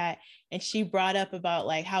like that. And she brought up about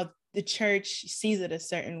like how the church sees it a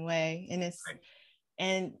certain way.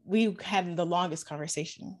 And we had the longest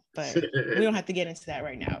conversation, but we don't have to get into that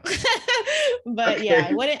right now. But okay. Yeah,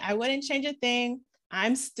 I wouldn't change a thing.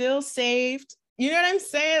 I'm still saved. You know what I'm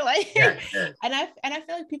saying? Like, yeah. And I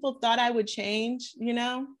feel like people thought I would change, you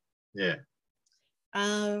know? Yeah.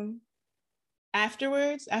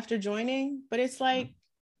 Afterwards, after joining, but it's like,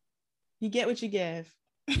 you get what you give.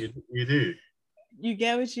 You do. You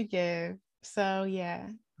get what you give. So yeah.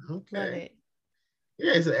 Okay. Love it.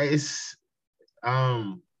 Yeah, it's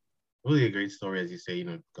really a great story, as you say, you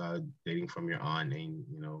know, God dating from your aunt, and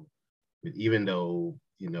you know, even though,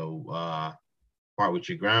 you know, part with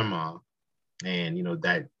your grandma, and you know,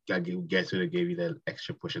 that God gets it, gave you that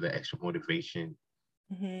extra push or that extra motivation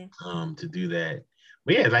to do that.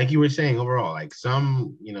 But yeah, like you were saying, overall, like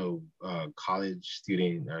some, you know, college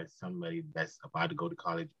student or somebody that's about to go to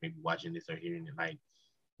college, maybe watching this or hearing it, like,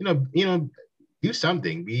 you know, do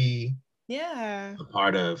something, be a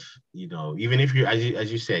part of, you know, even if you're,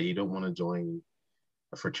 as you said, you don't want to join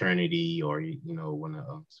a fraternity or, you know, want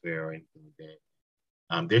to swear or anything like that.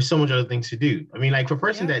 There's so much other things to do. I mean, like for a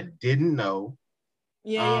person that didn't know,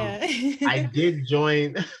 I did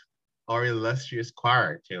join our illustrious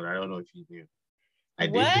choir, Taylor. I don't know if you knew.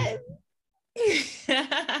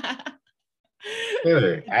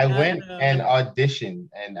 Taylor, I went and auditioned,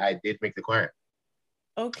 and I did make the choir.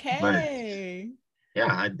 Okay. But,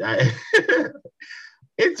 yeah, I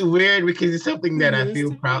it's weird because it's something that I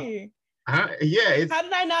feel proud. Yeah. How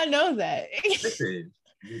did I not know that? Listen.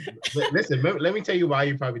 Let me tell you why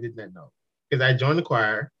you probably did not know. Because I joined the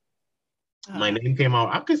choir. My name came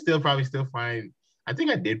out. I could still find. I think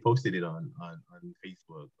I did posted it on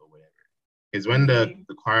Facebook or whatever. Because when the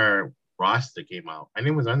choir roster came out, my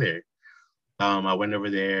name was on there. I went over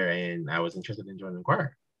there and I was interested in joining the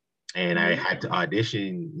choir. And I had to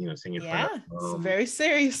audition, you know, sing in front of. It's very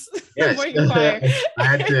serious. Yes. Choir. I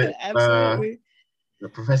had to. Absolutely.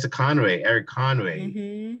 Professor Conway, Eric Conway,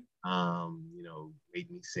 you know, made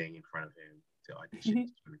me sing in front of him to audition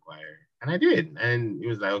for the choir, and I did. And it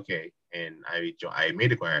was like, okay, and I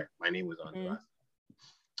made the choir. My name was on the roster,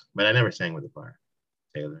 but I never sang with the choir,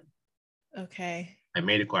 Taylor. Okay. I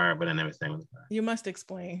made a choir, but I never sang with the choir. You must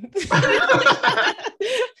explain.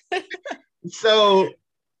 So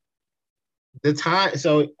the time,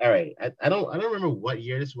 so all right, I don't remember what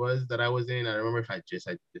year this was that I was in. I don't remember if I just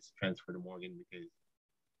transferred to Morgan because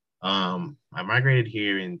I migrated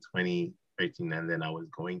here in 2013, and then I was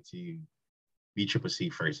going to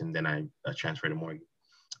BCCC first, and then I transferred to Morgan.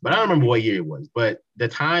 But I don't remember what year it was. But the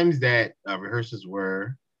times that rehearsals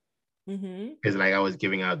were, because like I was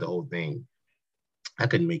giving out the whole thing, I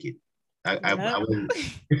couldn't make it. I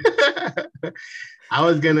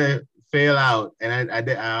was gonna fail out, and I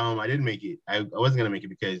didn't make it. I wasn't gonna make it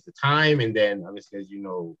because the time, and then obviously, as you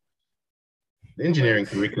know, the engineering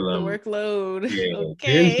curriculum, the workload. Yeah.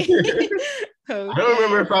 Okay. I don't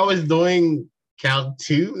remember if I was doing Calc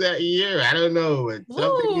 2 that year. I don't know.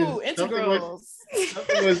 Something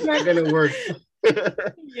was not gonna work.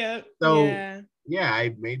 Yep. So yeah,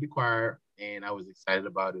 I made the choir, and I was excited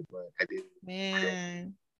about it, but I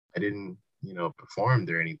didn't, you know, perform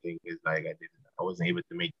or anything. It's like I wasn't able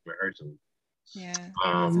to make rehearsals. Yeah,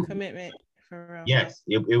 it's a commitment for real. Yes,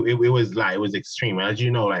 it was extreme. As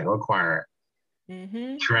you know, like our choir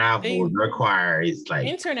travel, their choir is like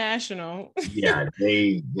international. Yeah,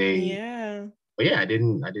 they yeah. But yeah, I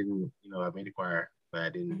didn't, you know, I made the choir, but I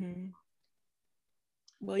didn't.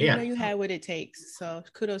 Well, you know you had what it takes, so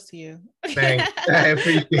kudos to you. Thanks, I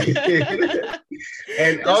appreciate it.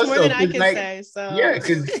 And that's also, more than I can say. So yeah,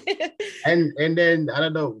 because and then I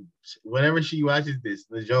don't know, whenever she watches this,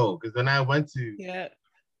 Najol, because when I went to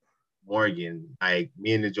Morgan, like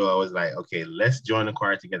me and Najol, I was like, okay, let's join the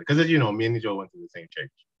choir together. Because as you know, me and Najol went to the same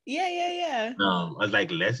church. Yeah. I was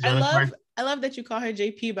like, let's join the choir. I love that you call her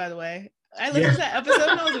JP, by the way. I listened to that episode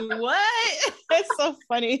and I was like, what? That's so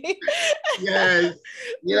funny. Yes.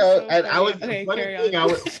 You know, so and I was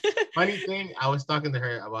funny thing, I was talking to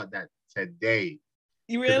her about that today.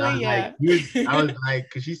 You really? I was like,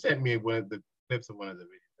 because she sent me one of the clips of one of the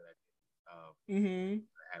videos that I did. And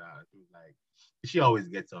she was like, she always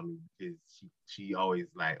gets on me because she always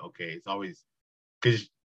like, okay, it's always, because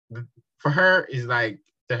for her is like,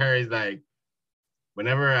 to her is like,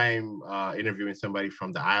 whenever I'm interviewing somebody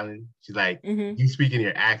from the island, she's like, you speak in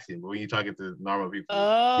your accent, but when you're talking to normal people,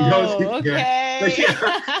 okay. So she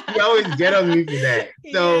always get on me for that.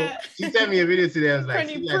 So she sent me a video today. I was like,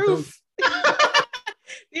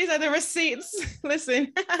 These are the receipts.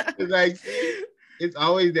 Listen. It's like, it's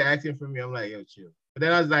always the accent for me. I'm like, yo, chill. But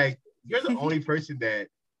then I was like, you're the only person that,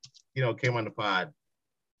 came on the pod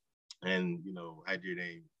and, had your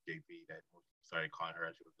name, JP, that started calling her.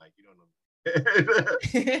 She was like, you don't know.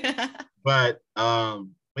 But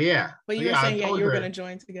yeah. But you were saying, you were going to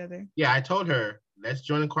join together. Yeah, I told her, let's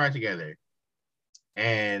join the choir together.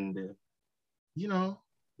 And,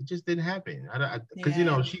 it just didn't happen. Because,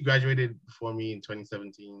 she graduated before me in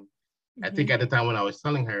 2017. Mm-hmm. I think at the time when I was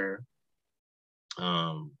telling her,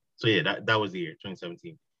 that was the year,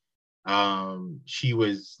 2017. She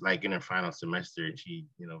was like in her final semester and she,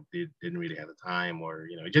 didn't really have the time or,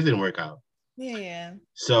 it just didn't work out. Yeah.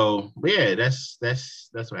 So, but yeah, that's what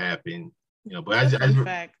fun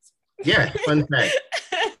fact. Yeah, fun fact.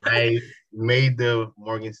 I made the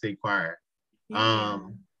Morgan State Choir. Yeah.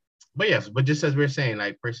 But just as we're saying,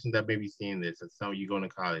 like persons that may be seeing this, and some of you going to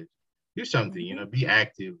college, do something, be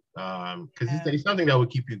active. Because it's something that will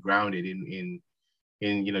keep you grounded in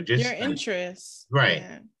just your interests. Right.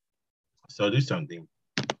 Yeah. So do something.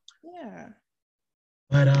 Yeah.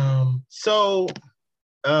 But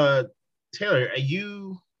Taylor, are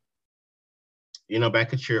you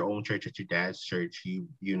back at your own church, at your dad's church, you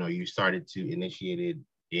started to initiate it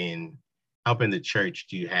in helping the church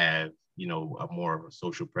to have, a more of a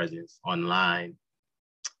social presence online.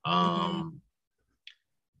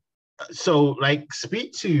 So like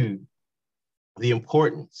speak to the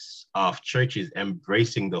importance of churches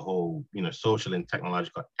embracing the whole, social and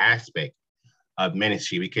technological aspect of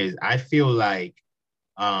ministry, because I feel like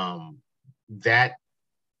that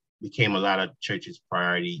became a lot of churches'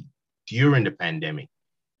 priority during the pandemic.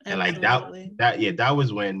 Absolutely. And like that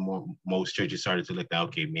was when most churches started to look at,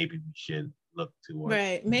 okay, maybe we should look towards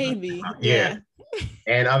maybe. Yeah.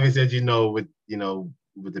 And obviously, as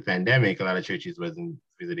with the pandemic, a lot of churches wasn't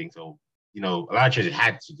visiting, so a lot of churches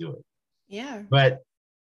had to do it. Yeah. But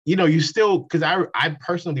you still, because I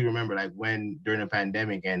personally remember like when during the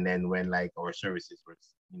pandemic and then when like our services were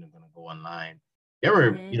gonna go online, there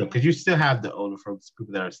were because you still have the older folks,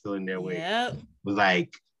 people that are still in their way. Yep. Was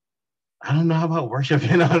like, I don't know about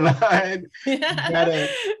worshiping online. You gotta,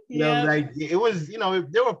 like it was,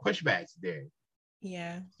 there were pushbacks there.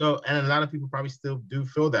 Yeah. So, and a lot of people probably still do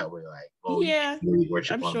feel that way, like, oh, yeah, you really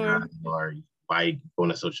worship I'm online, sure. or by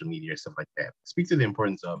going to social media or stuff like that. Speak to the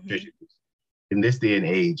importance of churches in this day and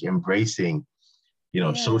age, embracing,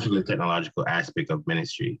 social and technological aspect of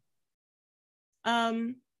ministry.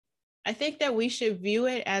 I think that we should view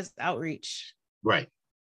it as outreach. Right.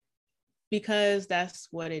 Because that's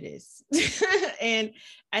what it is. And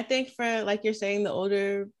I think for, like you're saying, the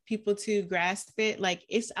older people to grasp it, like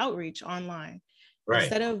it's outreach online. Right.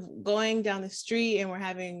 Instead of going down the street and we're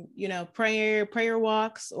having, prayer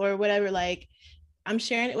walks or whatever, like I'm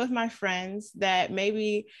sharing it with my friends that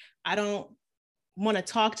maybe I don't want to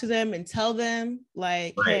talk to them and tell them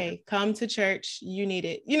like, hey, come to church, you need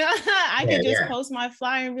it. I could just post my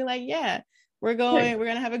flyer and be like, we're going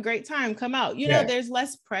to have a great time. Come out. There's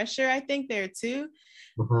less pressure, I think, there too.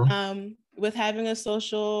 With having a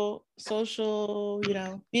social,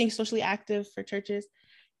 being socially active for churches.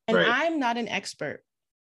 And I'm not an expert.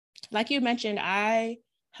 Like you mentioned, I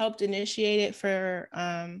helped initiate it for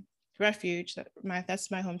Refuge.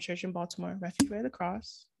 That's my home church in Baltimore, Refuge by the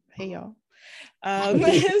Cross. Hey, y'all.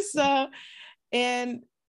 And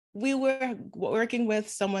we were working with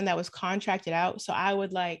someone that was contracted out. So I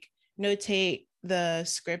would like notate the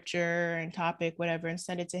scripture and topic, whatever, and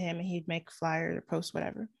send it to him, and he'd make a flyer or post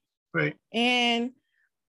whatever. Right. And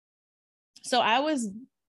so I was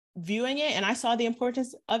viewing it and I saw the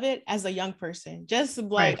importance of it as a young person. Just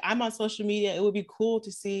like I'm on social media, it would be cool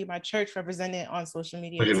to see my church represented on social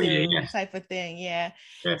media too, type of thing. Yeah.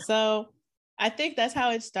 So I think that's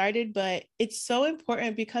how it started, but it's so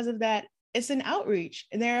important because of that. It's an outreach,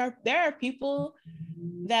 and there are people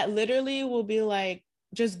that literally will be like,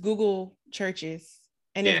 just Google churches,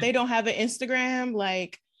 and if they don't have an Instagram,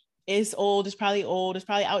 like it's old, it's probably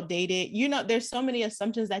outdated. There's so many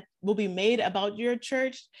assumptions that will be made about your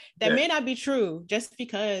church that may not be true just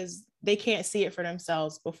because they can't see it for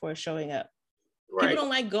themselves before showing up. People don't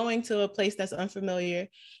like going to a place that's unfamiliar.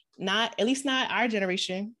 At least not our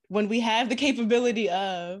generation, when we have the capability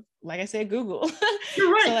of, like I said, Google.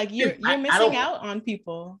 You're right. So like you're missing out on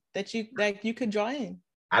people that you could draw in.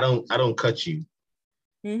 I don't cut you.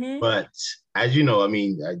 Mm-hmm. But as you know, I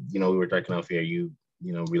mean, we were talking off here, you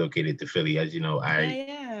relocated to Philly. As you know,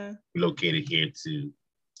 I relocated here to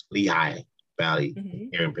Lehigh Valley,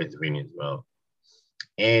 here in Pennsylvania as well.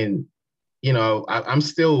 And, I'm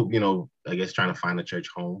still, I guess trying to find a church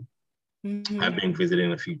home. Mm-hmm. I've been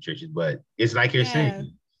visiting a few churches, but it's like you're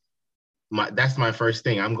saying, that's my first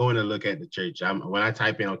thing. I'm going to look at the church. When I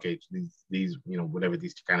type in, okay, these whatever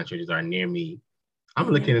these kind of churches are near me, I'm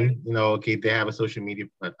looking, okay, they have a social media,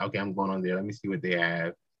 but okay, I'm going on there. Let me see what they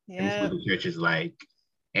have. Let me see what the church is like.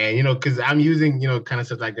 And, because I'm using, kind of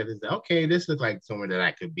stuff like that. It's like, okay, this looks like somewhere that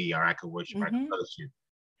I could be, or I could worship, or I could fellowship,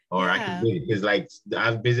 or I could visit. Because, like,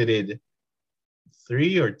 I've visited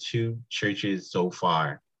 3 or 2 churches so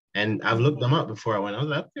far. And I've looked them up before I went. I was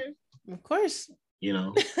like, okay. Of course.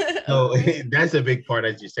 So that's a big part,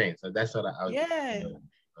 as you're saying. So that's what I was.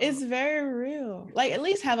 It's very real. Like, at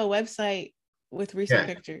least have a website with recent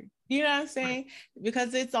picture. You know what I'm saying?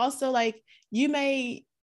 Because it's also like, you may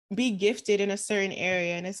be gifted in a certain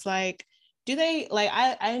area, and it's like, do they, like,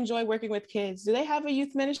 I enjoy working with kids. Do they have a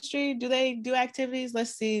youth ministry? Do they do activities?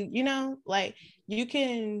 Let's see, like,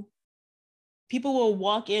 people will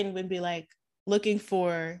walk in and be like looking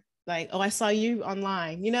for, like, oh, I saw you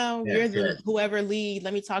online, you're the whoever lead,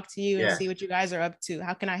 let me talk to you and see what you guys are up to.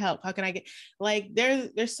 How can I help? How can I get, like,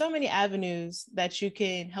 there's so many avenues that you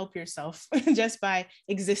can help yourself just by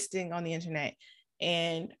existing on the internet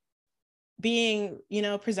and being,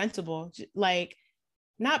 presentable, like,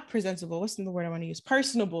 not presentable, what's the word I want to use?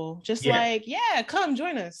 Personable, just like, come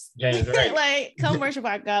join us. Right. Like, come worship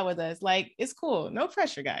God with us. Like, it's cool. No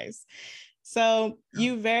pressure, guys. So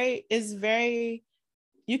you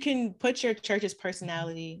can put your church's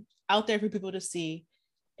personality out there for people to see,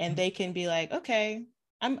 and they can be like, okay,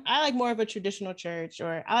 I like more of a traditional church,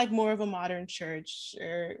 or I like more of a modern church,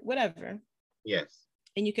 or whatever. Yes.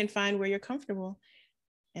 And you can find where you're comfortable,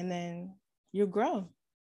 and then you'll grow.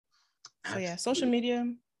 Absolutely. So social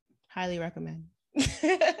media, highly recommend.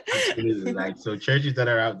 Absolutely. Like, so churches that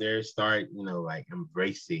are out there start, like,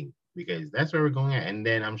 embracing, because that's where we're going at. And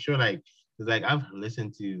then I'm sure, like, because, like, I've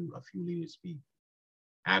listened to a few leaders speak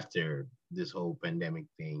after this whole pandemic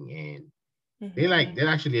thing, and they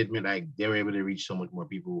actually admit, like, they were able to reach so much more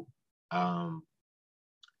people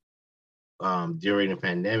during the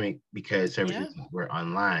pandemic because services were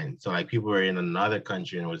online. So, like, people were in another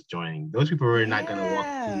country and was joining. Those people were not going to walk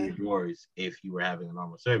through your doors if you were having a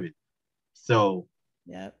normal service. So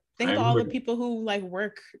think of all the people who, like,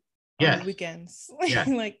 work on the weekends.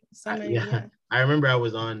 Like, so many. I remember I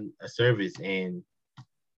was on a service, and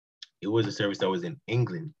it was a service that was in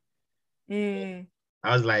England. I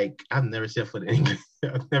was like, I've never set foot in England.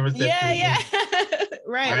 I've never set foot in England.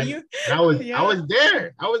 Right. I was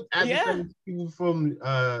there. I was at the service. People from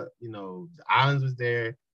the islands was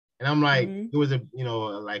there. And I'm like, it was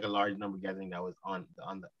like a large number gathering that was on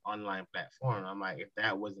the online platform. I'm like, if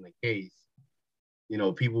that wasn't the case,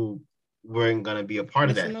 people weren't gonna be a part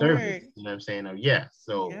of that service. You know what I'm saying?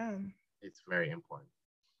 So it's very important.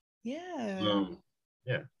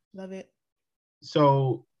 Love it.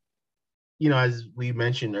 So, as we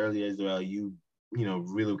mentioned earlier as well, you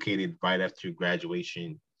relocated right after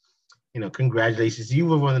graduation. Congratulations. You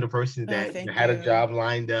were one of the persons that had a job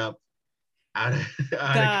lined up.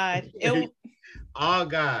 God. Oh,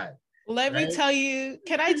 God. Let me tell you,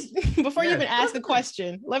 can I, before you even ask a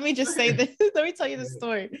question, let me just say this. Let me tell you the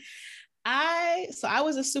story. I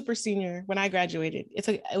was a super senior when I graduated.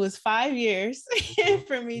 It was 5 years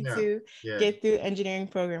for me to get through engineering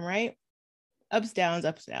program, right? Ups, downs.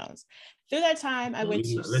 Through that time, I went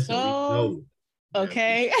to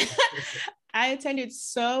I attended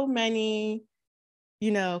so many,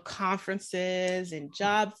 conferences and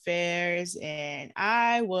job fairs, and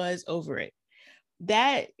I was over it.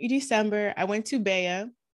 That December, I went to Baya.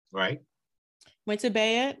 Right. Went to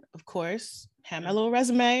Baya, of course. Had my little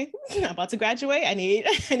resume. I'm about to graduate. I need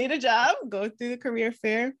a job. Go through the career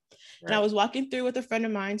fair. Right. And I was walking through with a friend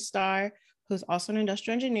of mine, Star, who's also an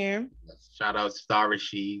industrial engineer. Shout out Star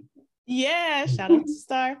Rashid. Yeah, shout out to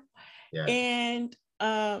Star. And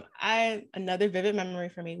another vivid memory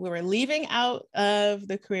for me. We were leaving out of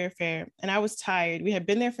the career fair, and I was tired. We had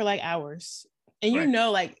been there for like hours. And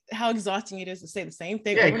like how exhausting it is to say the same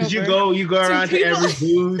thing. Yeah, because you go around to every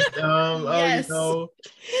booth. I'm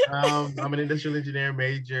an industrial engineer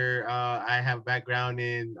major. I have background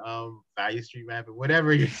in value stream mapping,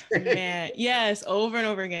 whatever you're saying. Man, yes, over and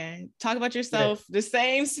over again. Talk about yourself. The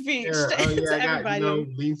same speech to everybody. I got,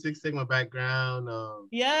 Lean Six Sigma background.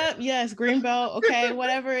 Yes, green belt. Okay,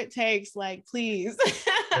 whatever it takes. Like, please.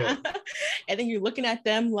 And then you're looking at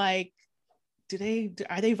them like, are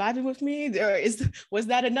they vibing with me, or was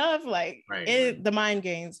that enough? Like, the mind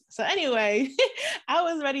games. So anyway, I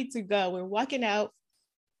was ready to go. We're walking out.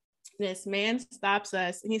 This man stops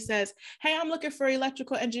us and he says, "Hey, I'm looking for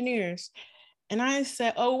electrical engineers." And I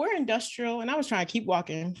said, "Oh, we're industrial." And I was trying to keep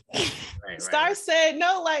walking. Star said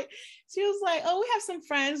no, like she was like, oh, we have some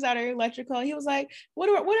friends that are electrical. He was like, what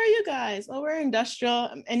are you guys? Oh, we're industrial.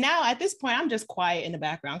 And now at this point, I'm just quiet in the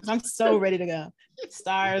background because I'm so ready to go.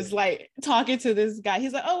 Star's like talking to this guy.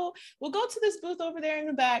 He's like, oh, we'll go to this booth over there in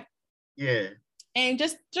the back. Yeah. And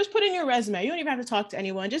just put in your resume. You don't even have to talk to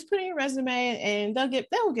anyone. Just put in your resume and they'll get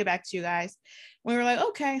back to you guys. We were like,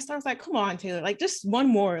 okay. Star was like, come on, Taylor, like just one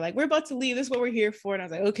more. Like we're about to leave. This is what we're here for. And I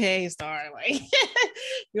was like, okay, Star, like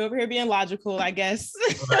you're over here being logical, I guess.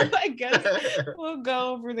 I guess we'll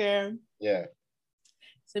go over there. Yeah.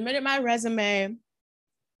 Submitted my resume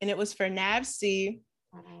and it was for NAVC.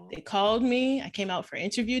 They called me. I came out for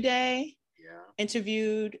interview day. Yeah.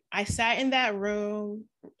 Interviewed. I sat in that room,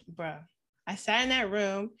 I sat in that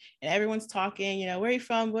room and everyone's talking, you know, where are you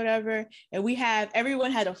from, whatever. And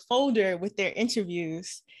everyone had a folder with their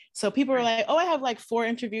interviews. So people were like, oh, I have like 4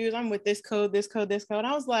 interviews. I'm with this code, this code, this code. And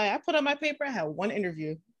I was like, I put on my paper. I had 1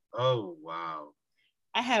 interview. Oh, wow.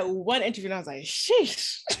 I had 1 interview and I was like,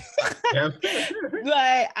 sheesh. Yep.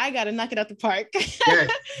 Like, I got to knock it out the park. Yes,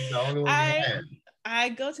 the only one I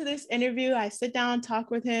go to this interview. I sit down,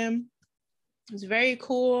 talk with him. It was very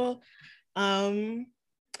cool.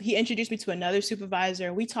 He introduced me to another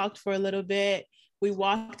supervisor. We talked for a little bit. We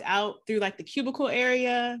walked out through like the cubicle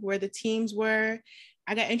area where the teams were.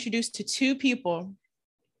 I got introduced to 2 people,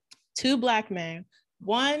 2 Black men.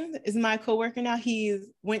 One is my coworker now. He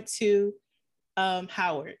went to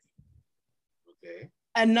Howard. Okay.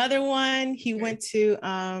 Another one, he went to,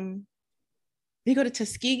 he go to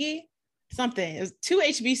Tuskegee, something. It was 2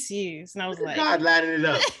 HBCUs. And I was like, God lining it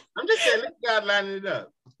up. I'm just saying, let God lining it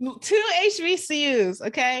up. 2 HBCUs,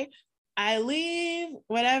 okay? I leave,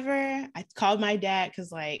 whatever. I called my dad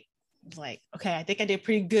because I was like, okay, I think I did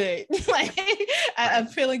pretty good. Like, I'm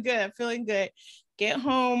feeling good. Get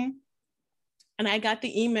home, and I got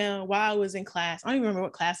the email while I was in class. I don't even remember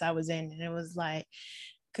what class I was in. And it was like,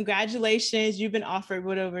 congratulations, you've been offered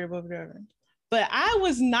whatever. But I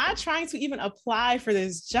was not trying to even apply for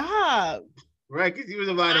this job. Right, because he was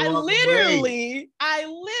about to I walk literally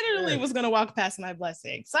away. was gonna walk past my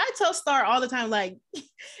blessing. So I tell Star all the time, like,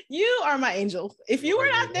 you are my angel. If you were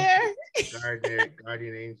not there,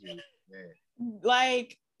 guardian angel. Yeah.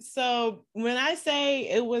 Like, so when I say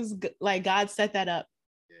it was like God set that up,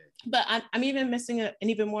 but I'm even missing an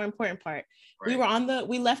even more important part. Right.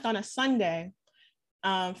 We left on a Sunday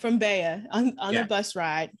from Baya on the bus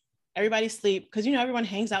ride. Everybody sleep because everyone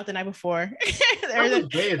hangs out the night before. Where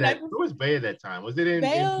was Baya that time? Was it in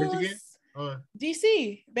Michigan?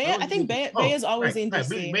 DC. Baya, I think Baya is always in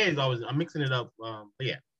DC. Baya is always. I'm mixing it up. But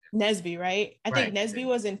yeah. Nesby, right? I think Nesby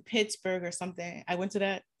was in Pittsburgh or something. I went to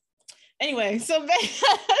that. Anyway, so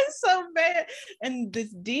Baya, and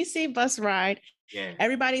this DC bus ride. Yeah.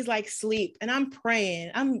 Everybody's like sleep, and I'm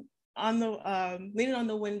praying. I'm on the leaning on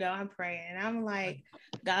the window. I'm praying, and I'm like,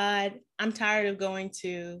 God, I'm tired of going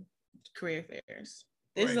to career fairs.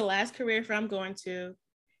 This is the last career fair I'm going to,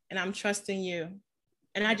 and I'm trusting you.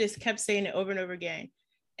 And I just kept saying it over and over again.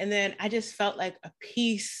 And then I just felt like a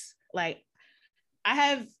peace. Like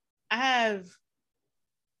I have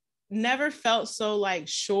never felt so like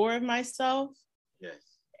sure of myself. Yes.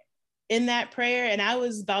 In that prayer, and I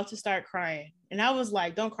was about to start crying. And I was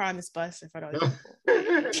like, don't cry on this bus in front of people.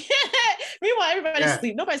 Meanwhile, everybody's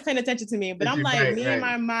asleep. Nobody's paying attention to me. But I'm like, in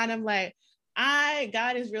my mind, I'm like,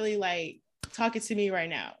 God is really like talking to me right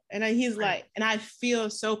now. And he's like, and I feel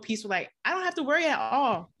so peaceful. Like, I don't have to worry at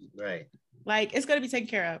all. Right. Like, it's going to be taken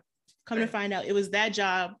care of. Come to find out, it was that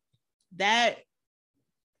job, that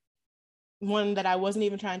one that I wasn't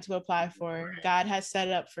even trying to apply for. God has set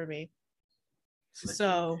it up for me.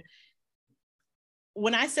 So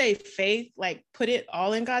when I say faith, like put it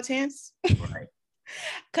all in God's hands. Right.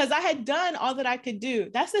 Because I had done all that I could do.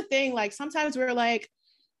 That's the thing. Like sometimes we're like,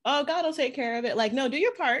 oh, God will take care of it. Like, no, do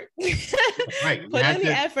your part. Right. Put in the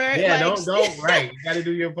effort. Yeah, like, don't. Right. You got to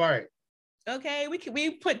do your part. Okay, we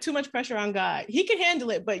put too much pressure on God. He can handle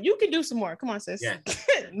it, but you can do some more. Come on, sis. Yeah.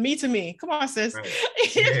 Me to me. Come on, sis.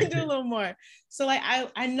 Right. You can do a little more. So like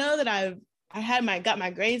I know that I got my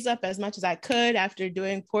grades up as much as I could after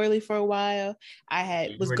doing poorly for a while.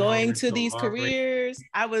 I was going to these careers.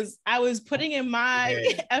 I was putting in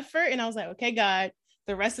my effort, and I was like, okay, God,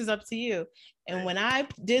 the rest is up to you. And when I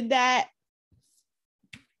did that,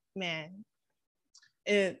 man,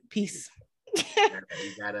 peace.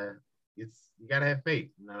 You gotta have faith,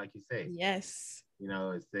 like you say. Yes.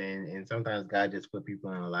 And sometimes God just put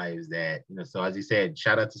people in our lives that, so as you said,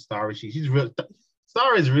 shout out to Star. She's real.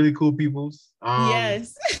 Star is really cool people.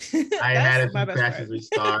 Yes. I had a few classes with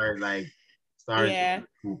Star. Like Star is really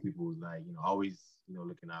cool people, like, always,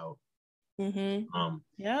 looking out. Mm-hmm.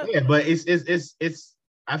 Yeah, but it's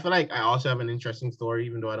I feel like I also have an interesting story,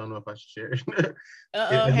 even though I don't know if I should share it.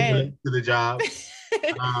 Hey. To the job.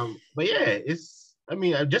 But yeah,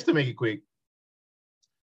 just to make it quick,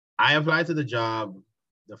 I applied to the job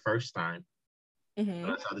the first time.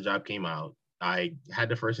 That's how the job came out. I had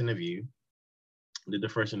the first interview, did the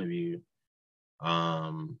first interview,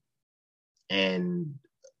 and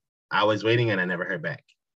I was waiting and I never heard back.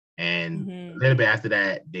 And a little bit after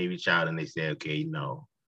that, they reached out and they said, okay, no,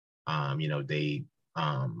 they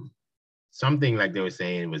something like they were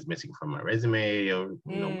saying was missing from my resume or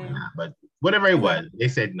whatnot. But whatever it was, they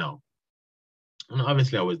said no. And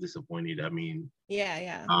obviously I was disappointed. I mean,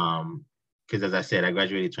 because as I said, I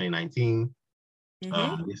graduated 2019.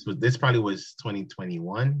 This probably was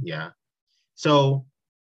 2021. Yeah. So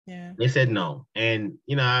they said no. And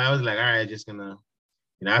I was like, all right, just gonna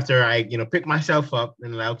after I pick myself up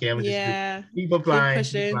and like, okay, I'm just keep applying.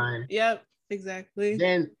 Yep, exactly.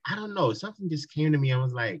 Then I don't know, something just came to me. I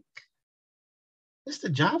was like, it's the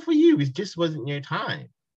job for you. It just wasn't your time.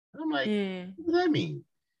 And I'm like, what does that mean?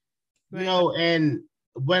 Right. And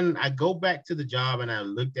when I go back to the job and I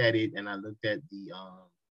looked at it and I looked at the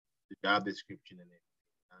job description and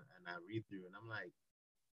I read through and I'm like,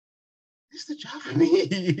 this is the job for me.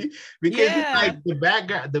 Because it's like the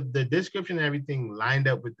background, the description and everything lined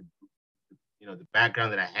up with the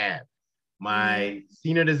background that I had. My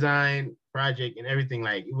senior design project and everything,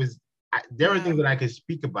 like there were things that I could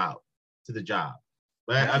speak about to the job.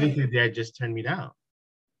 But obviously they just turned me down.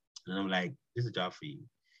 And I'm like, this is a job for you.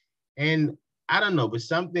 And I don't know, but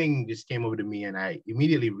something just came over to me and I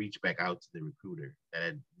immediately reached back out to the recruiter that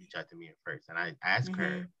had reached out to me at first. And I asked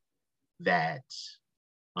her that,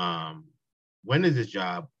 when does this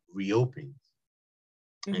job reopen?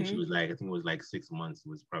 And she was like, I think it was like 6 months. It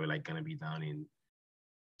was probably like going to be down in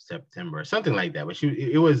September or something like that. But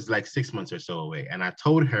it was like 6 months or so away. And I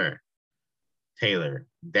told her, Taylor,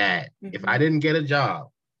 that if I didn't get a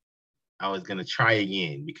job, I was going to try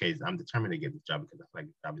again because I'm determined to get this job because I feel like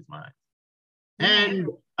this job is mine. And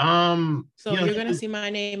so you're gonna see my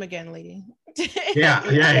name again, lady. yeah.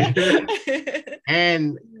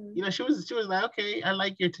 And she was like, okay, I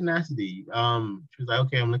like your tenacity. She was like,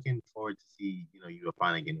 okay, I'm looking forward to see you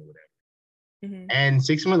applying again or whatever. And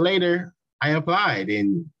 6 months later, I applied,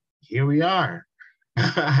 and here we are. I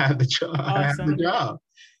have the job. Awesome. I have the job.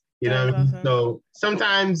 Awesome. So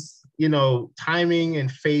sometimes timing and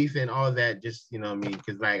faith and all that just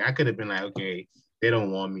because like I could have been like, okay, they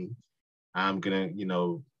don't want me. I'm gonna,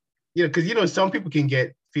 because some people can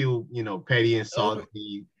feel petty and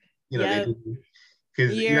salty,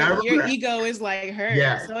 because your ego is like hurt.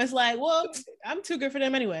 Yeah. So it's like, well, I'm too good for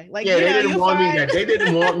them anyway. Like, they didn't want me. They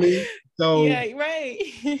didn't want me. So right.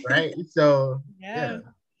 So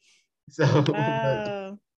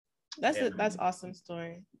So that's awesome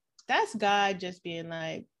story. That's God just being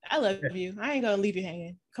like, I love you. I ain't gonna leave you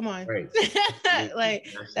hanging. Come on. Right. Like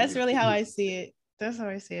that's really how I see it. That's how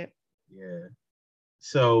I see it. Yeah.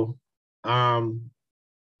 So, as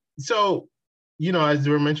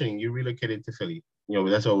you were mentioning, you relocated to Philly.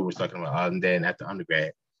 That's what we were talking about. And then at the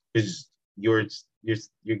undergrad, is you're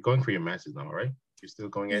going for your master's now, right? You're still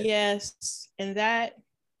going at? Yes, and that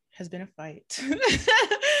has been a fight.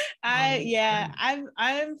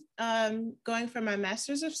 I'm going for my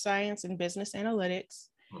Master's of Science in Business Analytics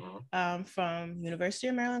from University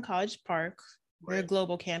of Maryland College Park. We're a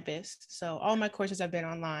global campus, so all my courses have been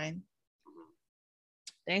online.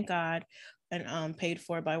 Thank God. And paid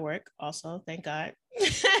for by work also, thank God.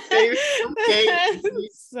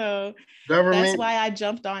 So government. That's why I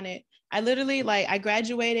jumped on it. I literally I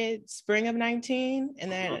graduated spring of 19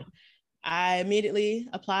 and then I immediately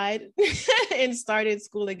applied and started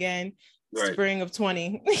school again spring of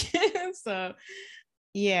 20. So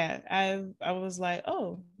yeah, I was like,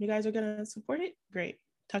 oh, you guys are gonna support it? Great.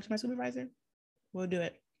 Talk to my supervisor. We'll do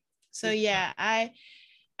it. So yeah,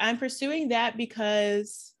 I'm pursuing that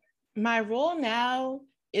because my role now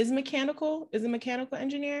is a mechanical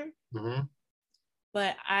engineer,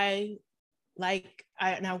 but I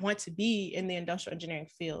want to be in the industrial engineering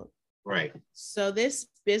field. Right. So this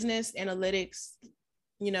business analytics,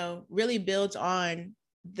 really builds on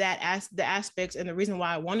the aspects, and the reason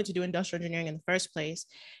why I wanted to do industrial engineering in the first place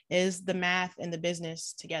is the math and the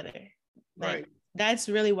business together. Right. That's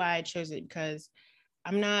really why I chose it, because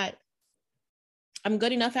I'm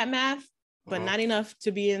good enough at math, but not enough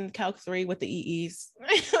to be in Calc 3 with the EEs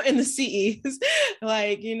and the CEs.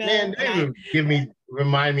 Man,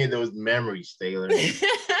 remind me of those memories, Taylor.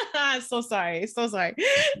 So sorry.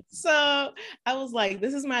 So I was like,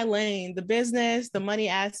 this is my lane, the business, the money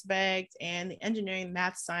aspect, and the engineering,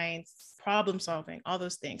 math, science, problem solving, all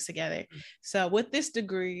those things together. So with this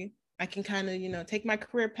degree, I can kind of, take my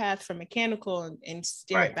career path from mechanical and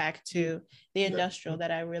steer Right. it back to the Yeah. industrial that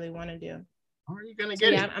I really want to do. How are you gonna So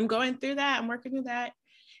get yeah, it? I'm going through that. I'm working through that.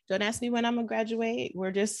 Don't ask me when I'm gonna graduate.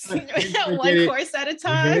 We're just You're gonna one get it. course at a You're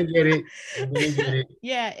time. gonna get it. You're gonna get it.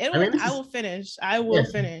 Yeah, this I is- will finish. I will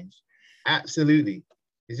Yes. finish. Absolutely.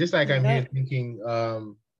 It's just like I'm here Yep. thinking, I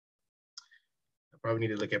probably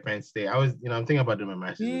need to look at Penn State. I'm thinking about doing my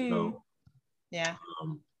master's as well. Yeah.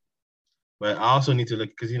 But I also need to look,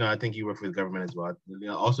 because, I think you work for the government as well. I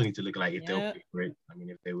also need to look like if they'll Yep. pay for it. I mean,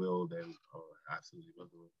 if they will, then absolutely will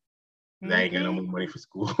do it. I ain't got no more money for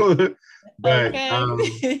school. But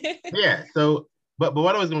Okay. yeah, so but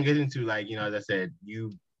what I was gonna get into, like, as I said,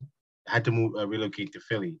 you had to relocate to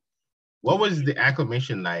Philly. What was the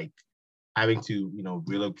acclimation like having to,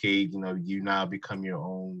 relocate, you now become your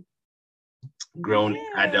own grown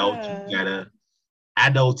adult, you gotta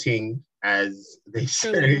adulting, as they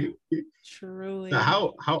say. Truly.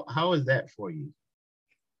 So how is that for you?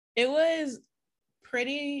 It was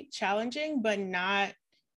pretty challenging, but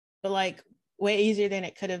like way easier than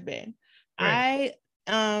it could have been. Right.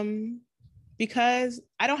 Because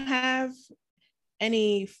I don't have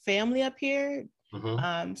any family up here.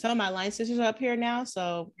 Some of my line sisters are up here now,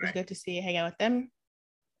 so it's good to see hang out with them.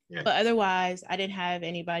 Yeah. But otherwise, I didn't have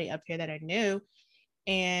anybody up here that I knew,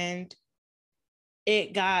 and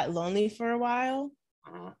it got lonely for a while.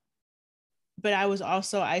 But I was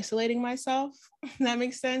also isolating myself. That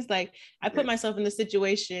makes sense. Like, I put myself in the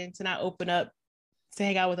situation to not open up to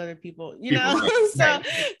hang out with other people,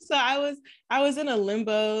 So I was in a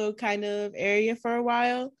limbo kind of area for a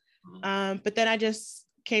while. But then I just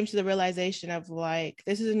came to the realization of, like,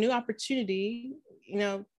 this is a new opportunity,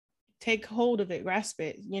 take hold of it, grasp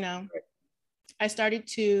it. I started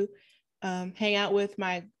to hang out with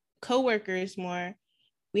my coworkers more.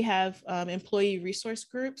 We have employee resource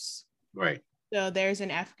groups. Right. So there's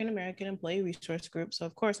an African-American employee resource group. So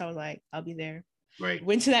of course I was like, I'll be there. Right.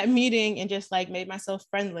 Went to that meeting and just like made myself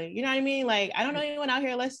friendly. You know what I mean? Like, I don't know anyone out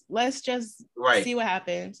here. Let's just see what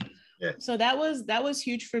happens. Yeah. So that was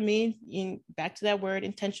huge for me. Back to that word,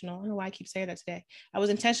 intentional. I don't know why I keep saying that today. I was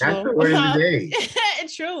intentional. That's the word of the day.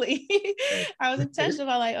 Truly. I was intentional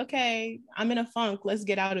about, like, okay, I'm in a funk. Let's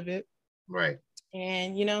get out of it. Right.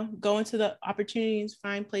 And, go into the opportunities,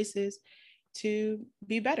 find places to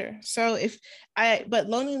be better. So but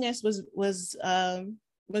loneliness was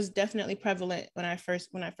definitely prevalent when I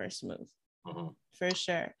first moved. For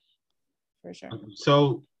sure.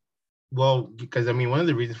 So, well, because I mean, one of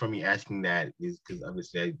the reasons for me asking that is because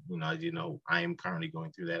obviously, as you know, I am currently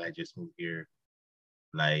going through that. I just moved here,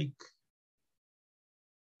 like,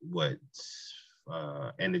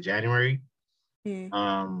 end of January.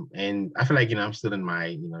 And I feel like, I'm still in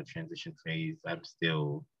my, transition phase. I'm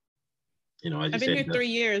still, I've been here 3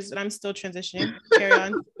 years and I'm still transitioning. Carry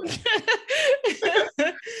on.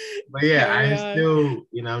 But yeah, I'm still,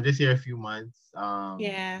 I'm just here a few months.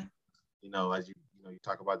 Yeah. As you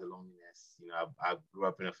talk about the loneliness, I grew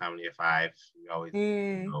up in a family of 5. We always,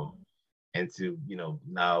 and to,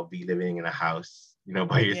 now be living in a house,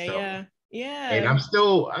 by yourself. Yeah. And I'm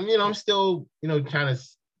still, trying to,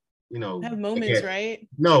 have moments, right?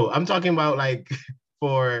 No, I'm talking about, like,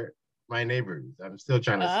 for my neighbors. I'm still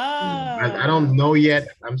trying to. I don't know yet.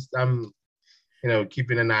 I'm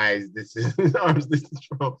keeping an eye. This is arms distance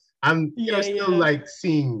from. I'm still like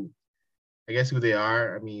seeing, I guess, who they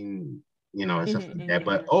are. I mean, and stuff like that.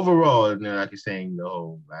 But overall, like you're saying,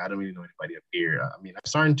 no, I don't really know anybody up here. I mean, I'm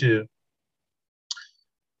starting to,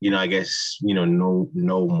 I guess,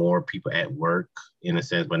 know more people at work in a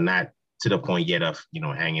sense, but not to the point yet of,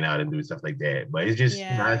 hanging out and doing stuff like that. But it's just,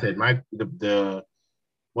 I said, the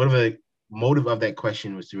motive of that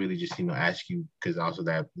question was to really just, ask you, because also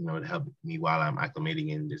that, it helped me while I'm acclimating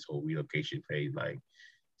in this whole relocation phase. Like,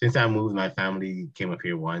 since I moved, my family came up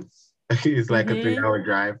here once. It's like a 3-hour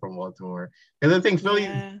drive from Baltimore. Because I think Philly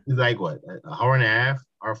is like, what, an hour and a half,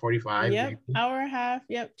 hour 45? Yep, hour and a half.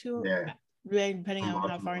 Yep, 2. Yeah. Depending on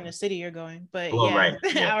how far in the city you're going. But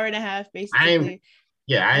hour and a half, basically.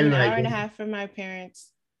 I'm an hour and a half from my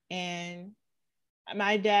parents. And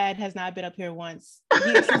my dad has not been up here once.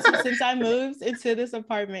 Since I moved into this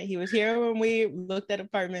apartment, he was here when we looked at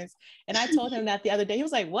apartments. And I told him that the other day. He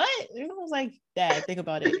was like, what? And I was like, Dad, think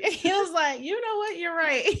about it. He was like, you know what? You're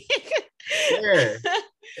right. Yeah.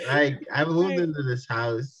 Like, I moved into this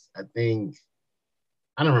house, I think,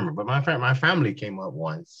 I don't remember, but my family came up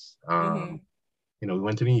once. We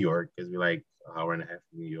went to New York because we're like an hour and a half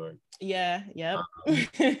from New York. Yeah, yep.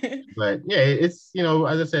 But yeah, it's,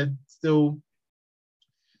 as I said, still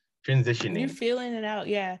transitioning. You're feeling it out.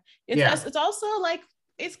 Yeah. It's also like,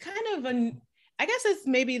 it's kind of I guess it's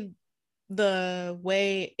maybe the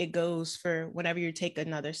way it goes for whenever you take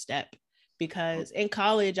another step. Because in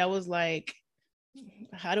college, I was like,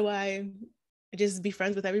 how do I just be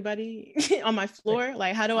friends with everybody on my floor?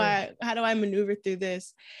 Like, how do I maneuver through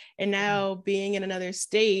this? And now being in another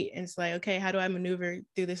state, and it's like, okay, how do I maneuver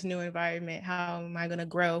through this new environment? How am I going to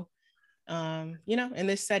grow? In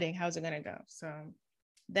this setting, how's it going to go? So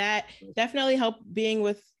that definitely helped, being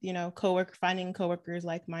with, finding coworkers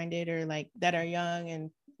like-minded or like that are young and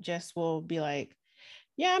just will be like,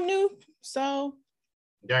 yeah, I'm new. So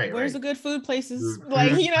where's the good food places?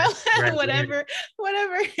 Like, whatever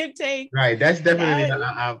it takes. Right. That's definitely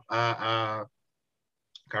a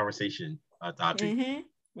conversation topic.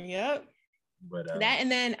 Mm-hmm. Yep. But that, and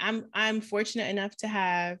then I'm fortunate enough to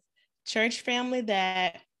have church family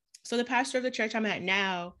so the pastor of the church I'm at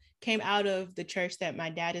now came out of the church that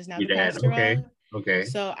my dad is now the pastor of. Okay.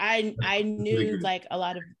 So I knew like a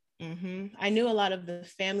lot of I knew a lot of the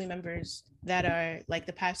family members that are like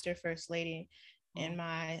the pastor, first lady, and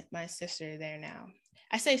my sister there now.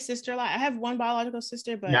 I say sister a lot. I have one biological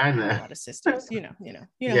sister, but I have a lot of sisters. You know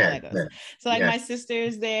how that goes. So like my sister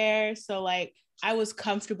is there. So like I was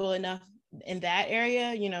comfortable enough in that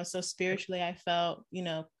area, so spiritually I felt,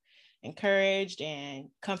 encouraged and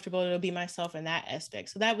comfortable to be myself in that aspect.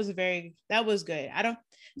 So that was good.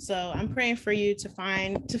 So I'm praying for you to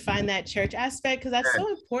find that church aspect, because that's so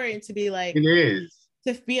important, to be like, it is,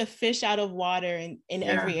 to be a fish out of water in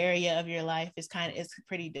every area of your life it's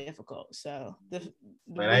pretty difficult. So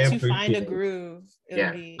once you find a groove,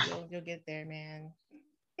 you'll get there, man.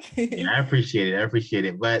 I appreciate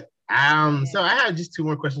it. But so I have just two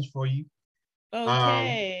more questions for you.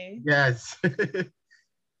 Okay. Yes.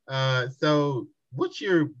 So what's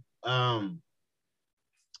your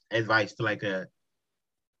advice to like a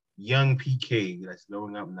young PK that's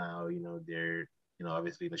growing up now? They're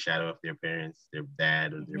obviously in the shadow of their parents, their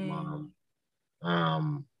dad or their mom.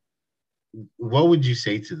 What would you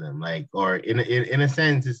say to them? Like, or in a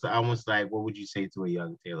sense, it's almost like, what would you say to a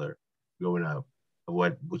young Taylor growing up?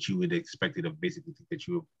 What you would expect of basically that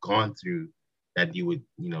you have gone through, that you would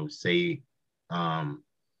say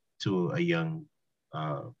to a young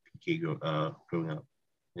PK growing up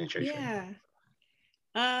in church?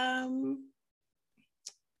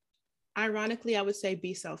 Ironically, I would say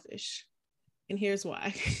be selfish, and here's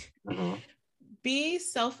why. Be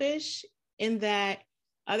selfish in that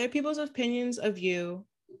other people's opinions of you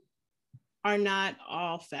are not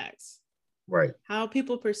all facts. Right. How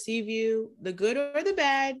people perceive you, the good or the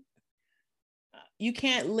bad, you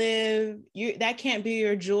can't live, that can't be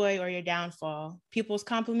your joy or your downfall. People's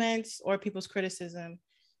compliments or people's criticism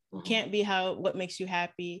can't be what makes you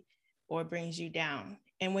happy or brings you down.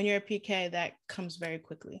 And when you're a PK, that comes very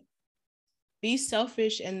quickly. Be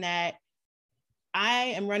selfish in that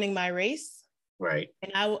I am running my race. Right.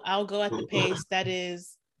 And I'll go at the pace that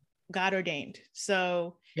is God ordained.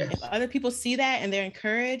 So if other people see that and they're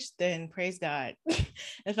encouraged, then praise God.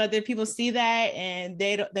 If other people see that and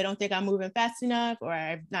they don't think I'm moving fast enough or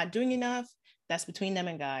I'm not doing enough, that's between them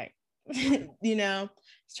and God.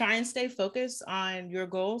 Try and stay focused on your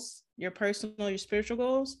goals, your personal, your spiritual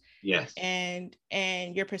goals. Yes. And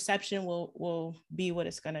your perception will be what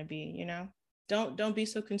it's gonna be. Don't be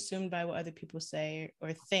so consumed by what other people say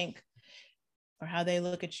or think, or how they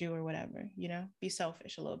look at you or whatever. Be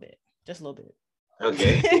selfish a little bit, just a little bit.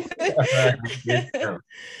 Okay.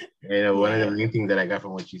 One of the main things that I got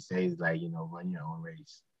from what you say is like, run your own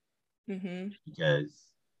race. Because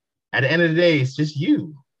at the end of the day, it's just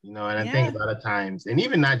you, and I think a lot of times, and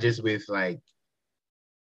even not just with like,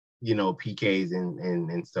 PKs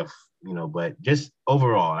and stuff, but just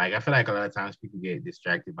overall, like I feel like a lot of times people get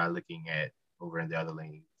distracted by looking at over in the other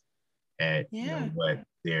lanes at what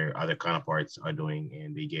their other counterparts are doing,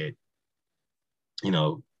 and they get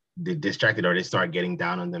they're distracted, or they start getting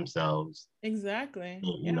down on themselves. Exactly.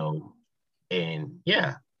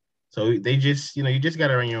 So they just you just got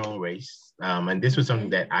to run your own race, and this was something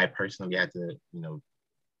that I personally had to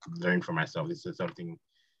learn for myself. This is something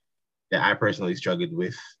that I personally struggled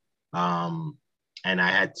with, and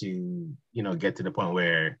I had to get to the point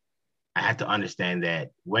where I had to understand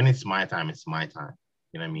that when it's my time, it's my time.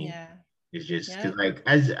 You know what I mean? Yeah. It's just because, like,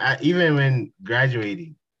 even when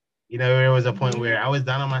graduating, there was a point where I was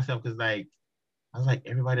down on myself because, like, I was like,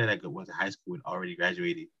 everybody that went to high school had already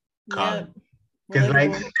graduated college. Because,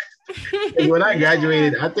 like, when I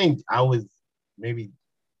graduated, I think I was maybe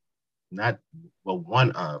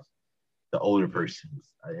one of the older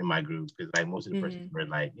persons in my group, because, like, most of the persons were,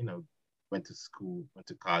 like, went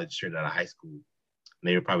to college straight out of high school. And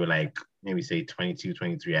they were probably, like, maybe say 22,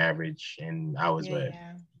 23 average, and I was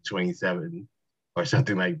 27 or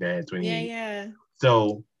something like that, 28. Yeah.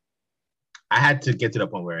 So I had to get to the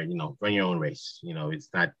point where, run your own race. It's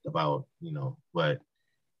not about, but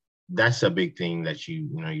that's a big thing that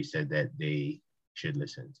you said that they should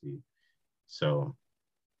listen to. So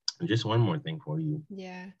just one more thing for you.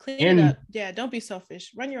 Yeah. Clean it up. Yeah. Don't be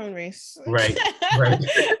selfish. Run your own race. Right.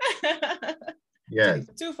 Yeah.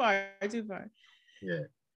 Too far. Yeah.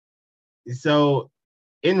 So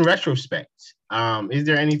in retrospect, is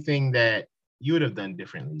there anything that you would have done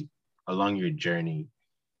differently along your journey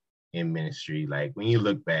in ministry? Like when you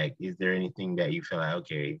look back, is there anything that you feel like,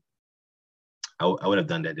 okay, I would have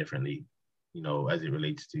done that differently, as it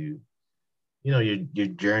relates to, your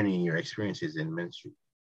journey and your experiences in ministry?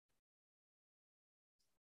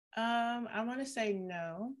 I want to say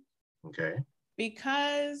no. Okay.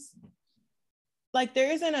 Because like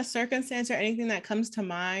there isn't a circumstance or anything that comes to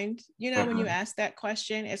mind, when you ask that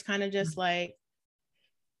question. It's kind of just like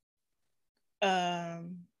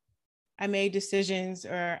I made decisions,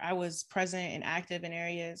 or I was present and active in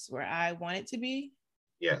areas where I wanted to be.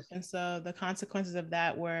 Yes. And so the consequences of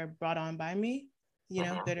that were brought on by me,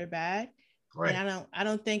 good or bad. Right. And I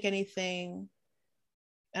don't think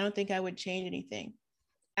I would change anything.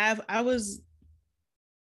 I've always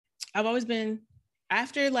been,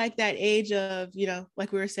 after like that age of,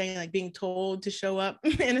 like we were saying, like being told to show up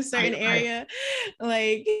in a certain area,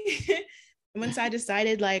 like once I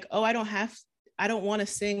decided like, oh, I don't want to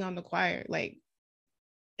sing on the choir, like,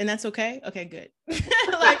 and that's okay. Okay, good.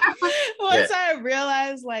 Like once I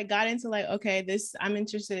realized, like, got into like, okay, I'm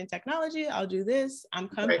interested in technology. I'll do this. I'm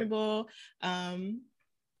comfortable.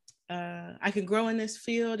 I can grow in this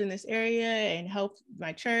field, in this area, and help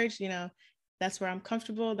my church. That's where I'm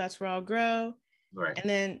comfortable. That's where I'll grow. Right. And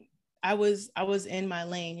then I was in my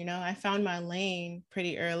lane. I found my lane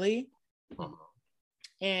pretty early,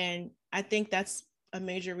 and I think that's a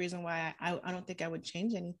major reason why I don't think I would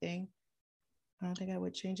change anything. Good.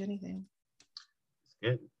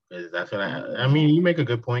 I feel like, I mean, you make a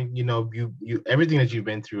good point. You everything that you've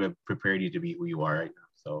been through have prepared you to be who you are right now.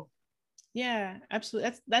 So. Yeah,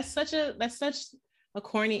 absolutely. That's such a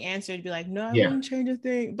corny answer to be like, no, I wouldn't change a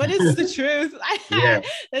thing, but it's the truth. Yeah,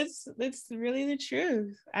 it's really the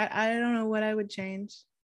truth. I don't know what I would change.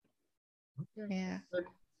 Okay. Yeah,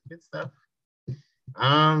 good stuff.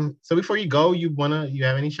 So before you go, you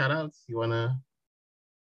have any shout outs? You wanna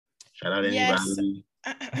shout out anybody?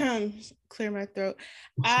 Yes. Clear my throat.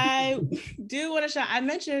 I do want to shout. I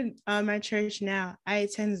mentioned my church now. I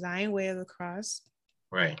attend Zion Way of the Cross.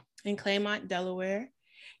 Right. In Claymont, Delaware,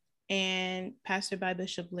 and pastored by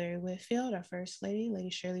Bishop Larry Whitfield, our First Lady, Lady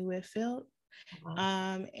Shirley Whitfield.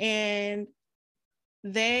 And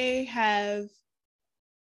they have,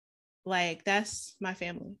 like, that's my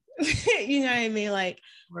family. You know what I mean? Like,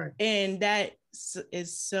 right. And that is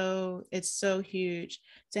it's so huge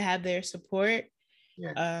to have their support.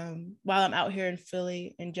 Yeah. While I'm out here in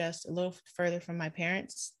Philly and just a little further from my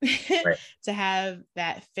parents, right. To have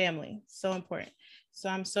that family, so important. So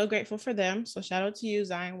I'm so grateful for them. So shout out to you,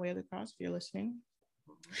 Zion Way of the Cross, if you're listening.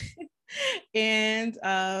 And,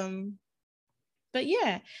 but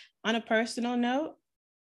yeah, on a personal note,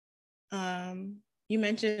 you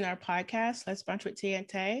mentioned our podcast, Let's Brunch with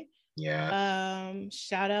TNT. Yeah.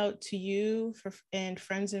 Shout out to you and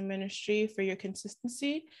Friends in Ministry for your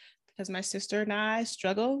consistency, because my sister and I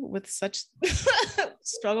struggle with such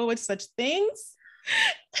things.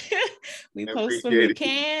 We post when we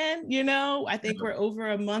can, I think we're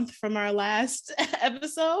over a month from our last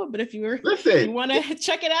episode, but if you want to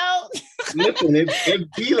check it out. Listen,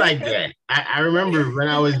 it'd be like that. I remember when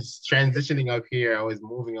I was transitioning up here, I was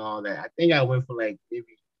moving all that. I think I went for like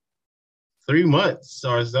maybe 3 months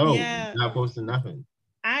or so, not posting nothing.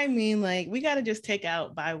 I mean, like, we got to just take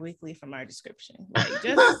out bi-weekly from our description. Like,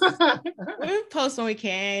 just we post when we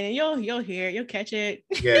can, and you'll hear it, you'll catch it.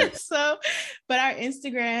 Yeah. So, but our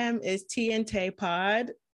Instagram is TNT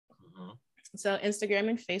Pod. So Instagram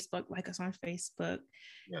and Facebook, like us on Facebook.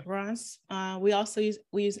 Yeah. We're on. We also use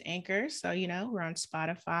Anchor, so we're on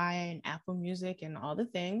Spotify and Apple Music and all the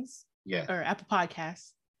things. Yeah. Or Apple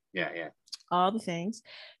Podcasts. Yeah. All the things.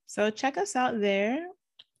 So check us out there.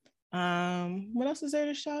 What else is there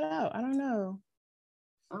to shout out? I don't know.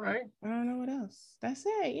 All right. I don't know what else. That's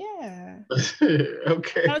it. Yeah.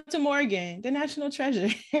 Okay. Shout out to Morgan, the national treasure.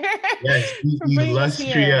 Yes, the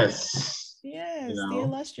illustrious. Yes, the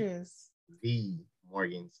illustrious. The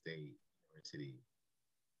Morgan State University.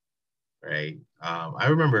 Right. I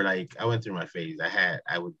remember, like, I went through my phase.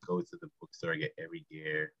 I would go to the bookstore, get every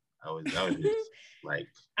year. I was just like,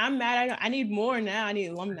 I'm mad. I need more now. I need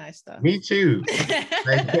alumni stuff. Me too.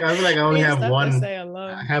 Like, I feel like I only have one.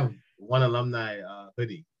 I have one alumni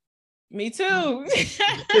hoodie. Me too.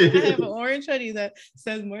 I have an orange hoodie that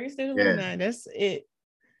says Morgan State Alumni. That's it.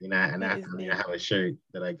 And I have a shirt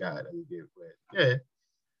that I got as a gift. But yeah.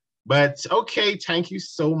 But okay, thank you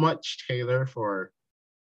so much, Taylor, for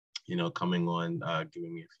coming on,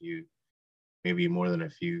 giving me a few, maybe more than a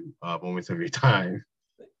few moments of your time.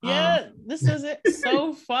 Yeah, this was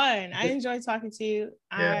so fun. I enjoyed talking to you.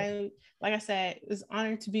 Yeah. Like I said, it was an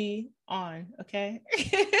honor to be on. Okay.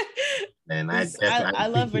 And I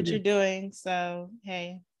love what you're doing. So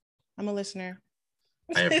hey, I'm a listener.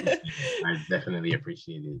 I definitely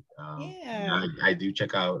appreciate it. Yeah. I do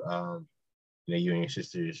check out you and your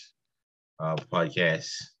sister's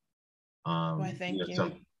podcast. Why, thank you.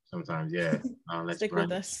 Sometimes, yeah. Let's stick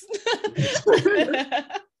with us.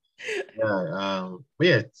 Yeah. But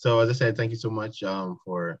yeah. So as I said, thank you so much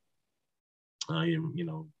for giving me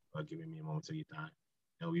a moment of your time.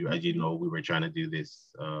 As you know, we were trying to do this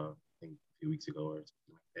I think a few weeks ago or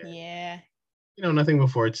something like that. Yeah. Nothing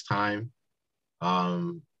before it's time.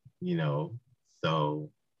 So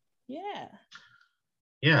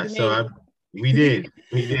yeah. So we did.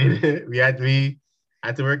 we had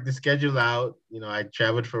to work the schedule out. I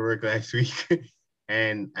traveled for work last week,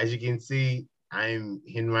 and as you can see, I'm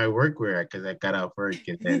in my workwear because I got out work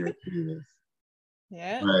and then recording this.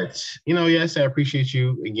 Yeah. But yes, I appreciate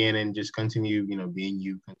you again, and just continue, being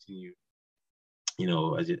you. Continue,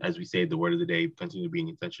 as we say, the word of the day. Continue being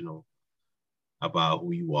intentional about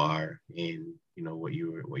who you are and what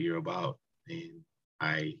you're about. And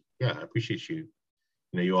I appreciate you.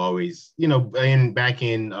 You always, and back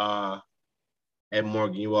in at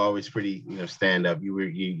Morgan, you were always pretty, stand up. You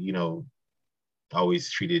were always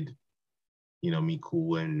treated me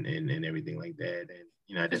cool and everything like that.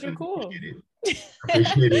 And I definitely appreciate it.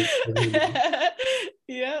 Appreciate it.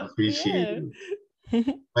 Yeah. Appreciate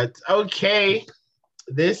it. But okay,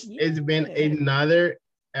 this has been another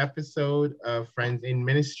episode of Friends in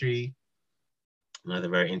Ministry. Another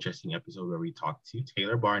very interesting episode where we talked to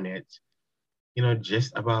Taylor Barnett,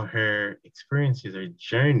 just about her experiences, her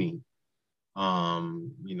journey,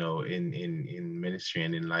 in ministry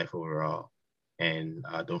and in life overall. And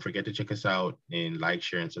don't forget to check us out and like,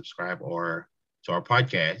 share, and subscribe to our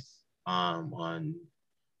podcast on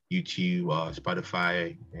YouTube,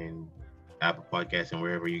 Spotify, and Apple Podcasts, and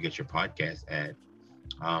wherever you get your podcasts at.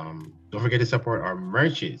 Don't forget to support our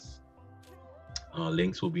merches.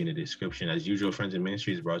 Links will be in the description. As usual, Friends in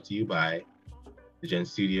Ministry is brought to you by the Gen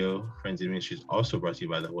Studio. Friends in Ministry is also brought to you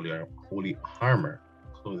by the Holy Armor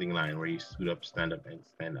clothing line, where you suit up, stand up, and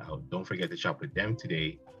stand out. Don't forget to shop with them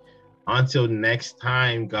today. Until next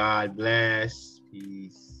time, God bless.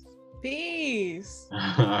 Peace. Peace.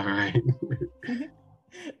 All right.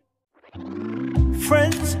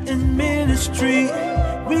 Friends in Ministry,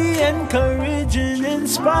 we encourage and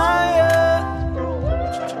inspire.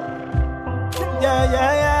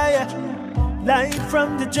 Yeah. Live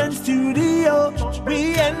from the Gen Studio,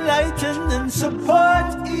 we enlighten and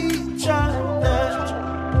support each other.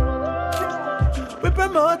 We're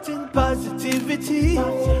promoting positivity,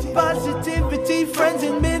 friends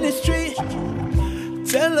in ministry.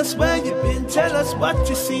 Tell us where you've been, tell us what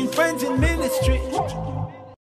you've seen, friends in ministry.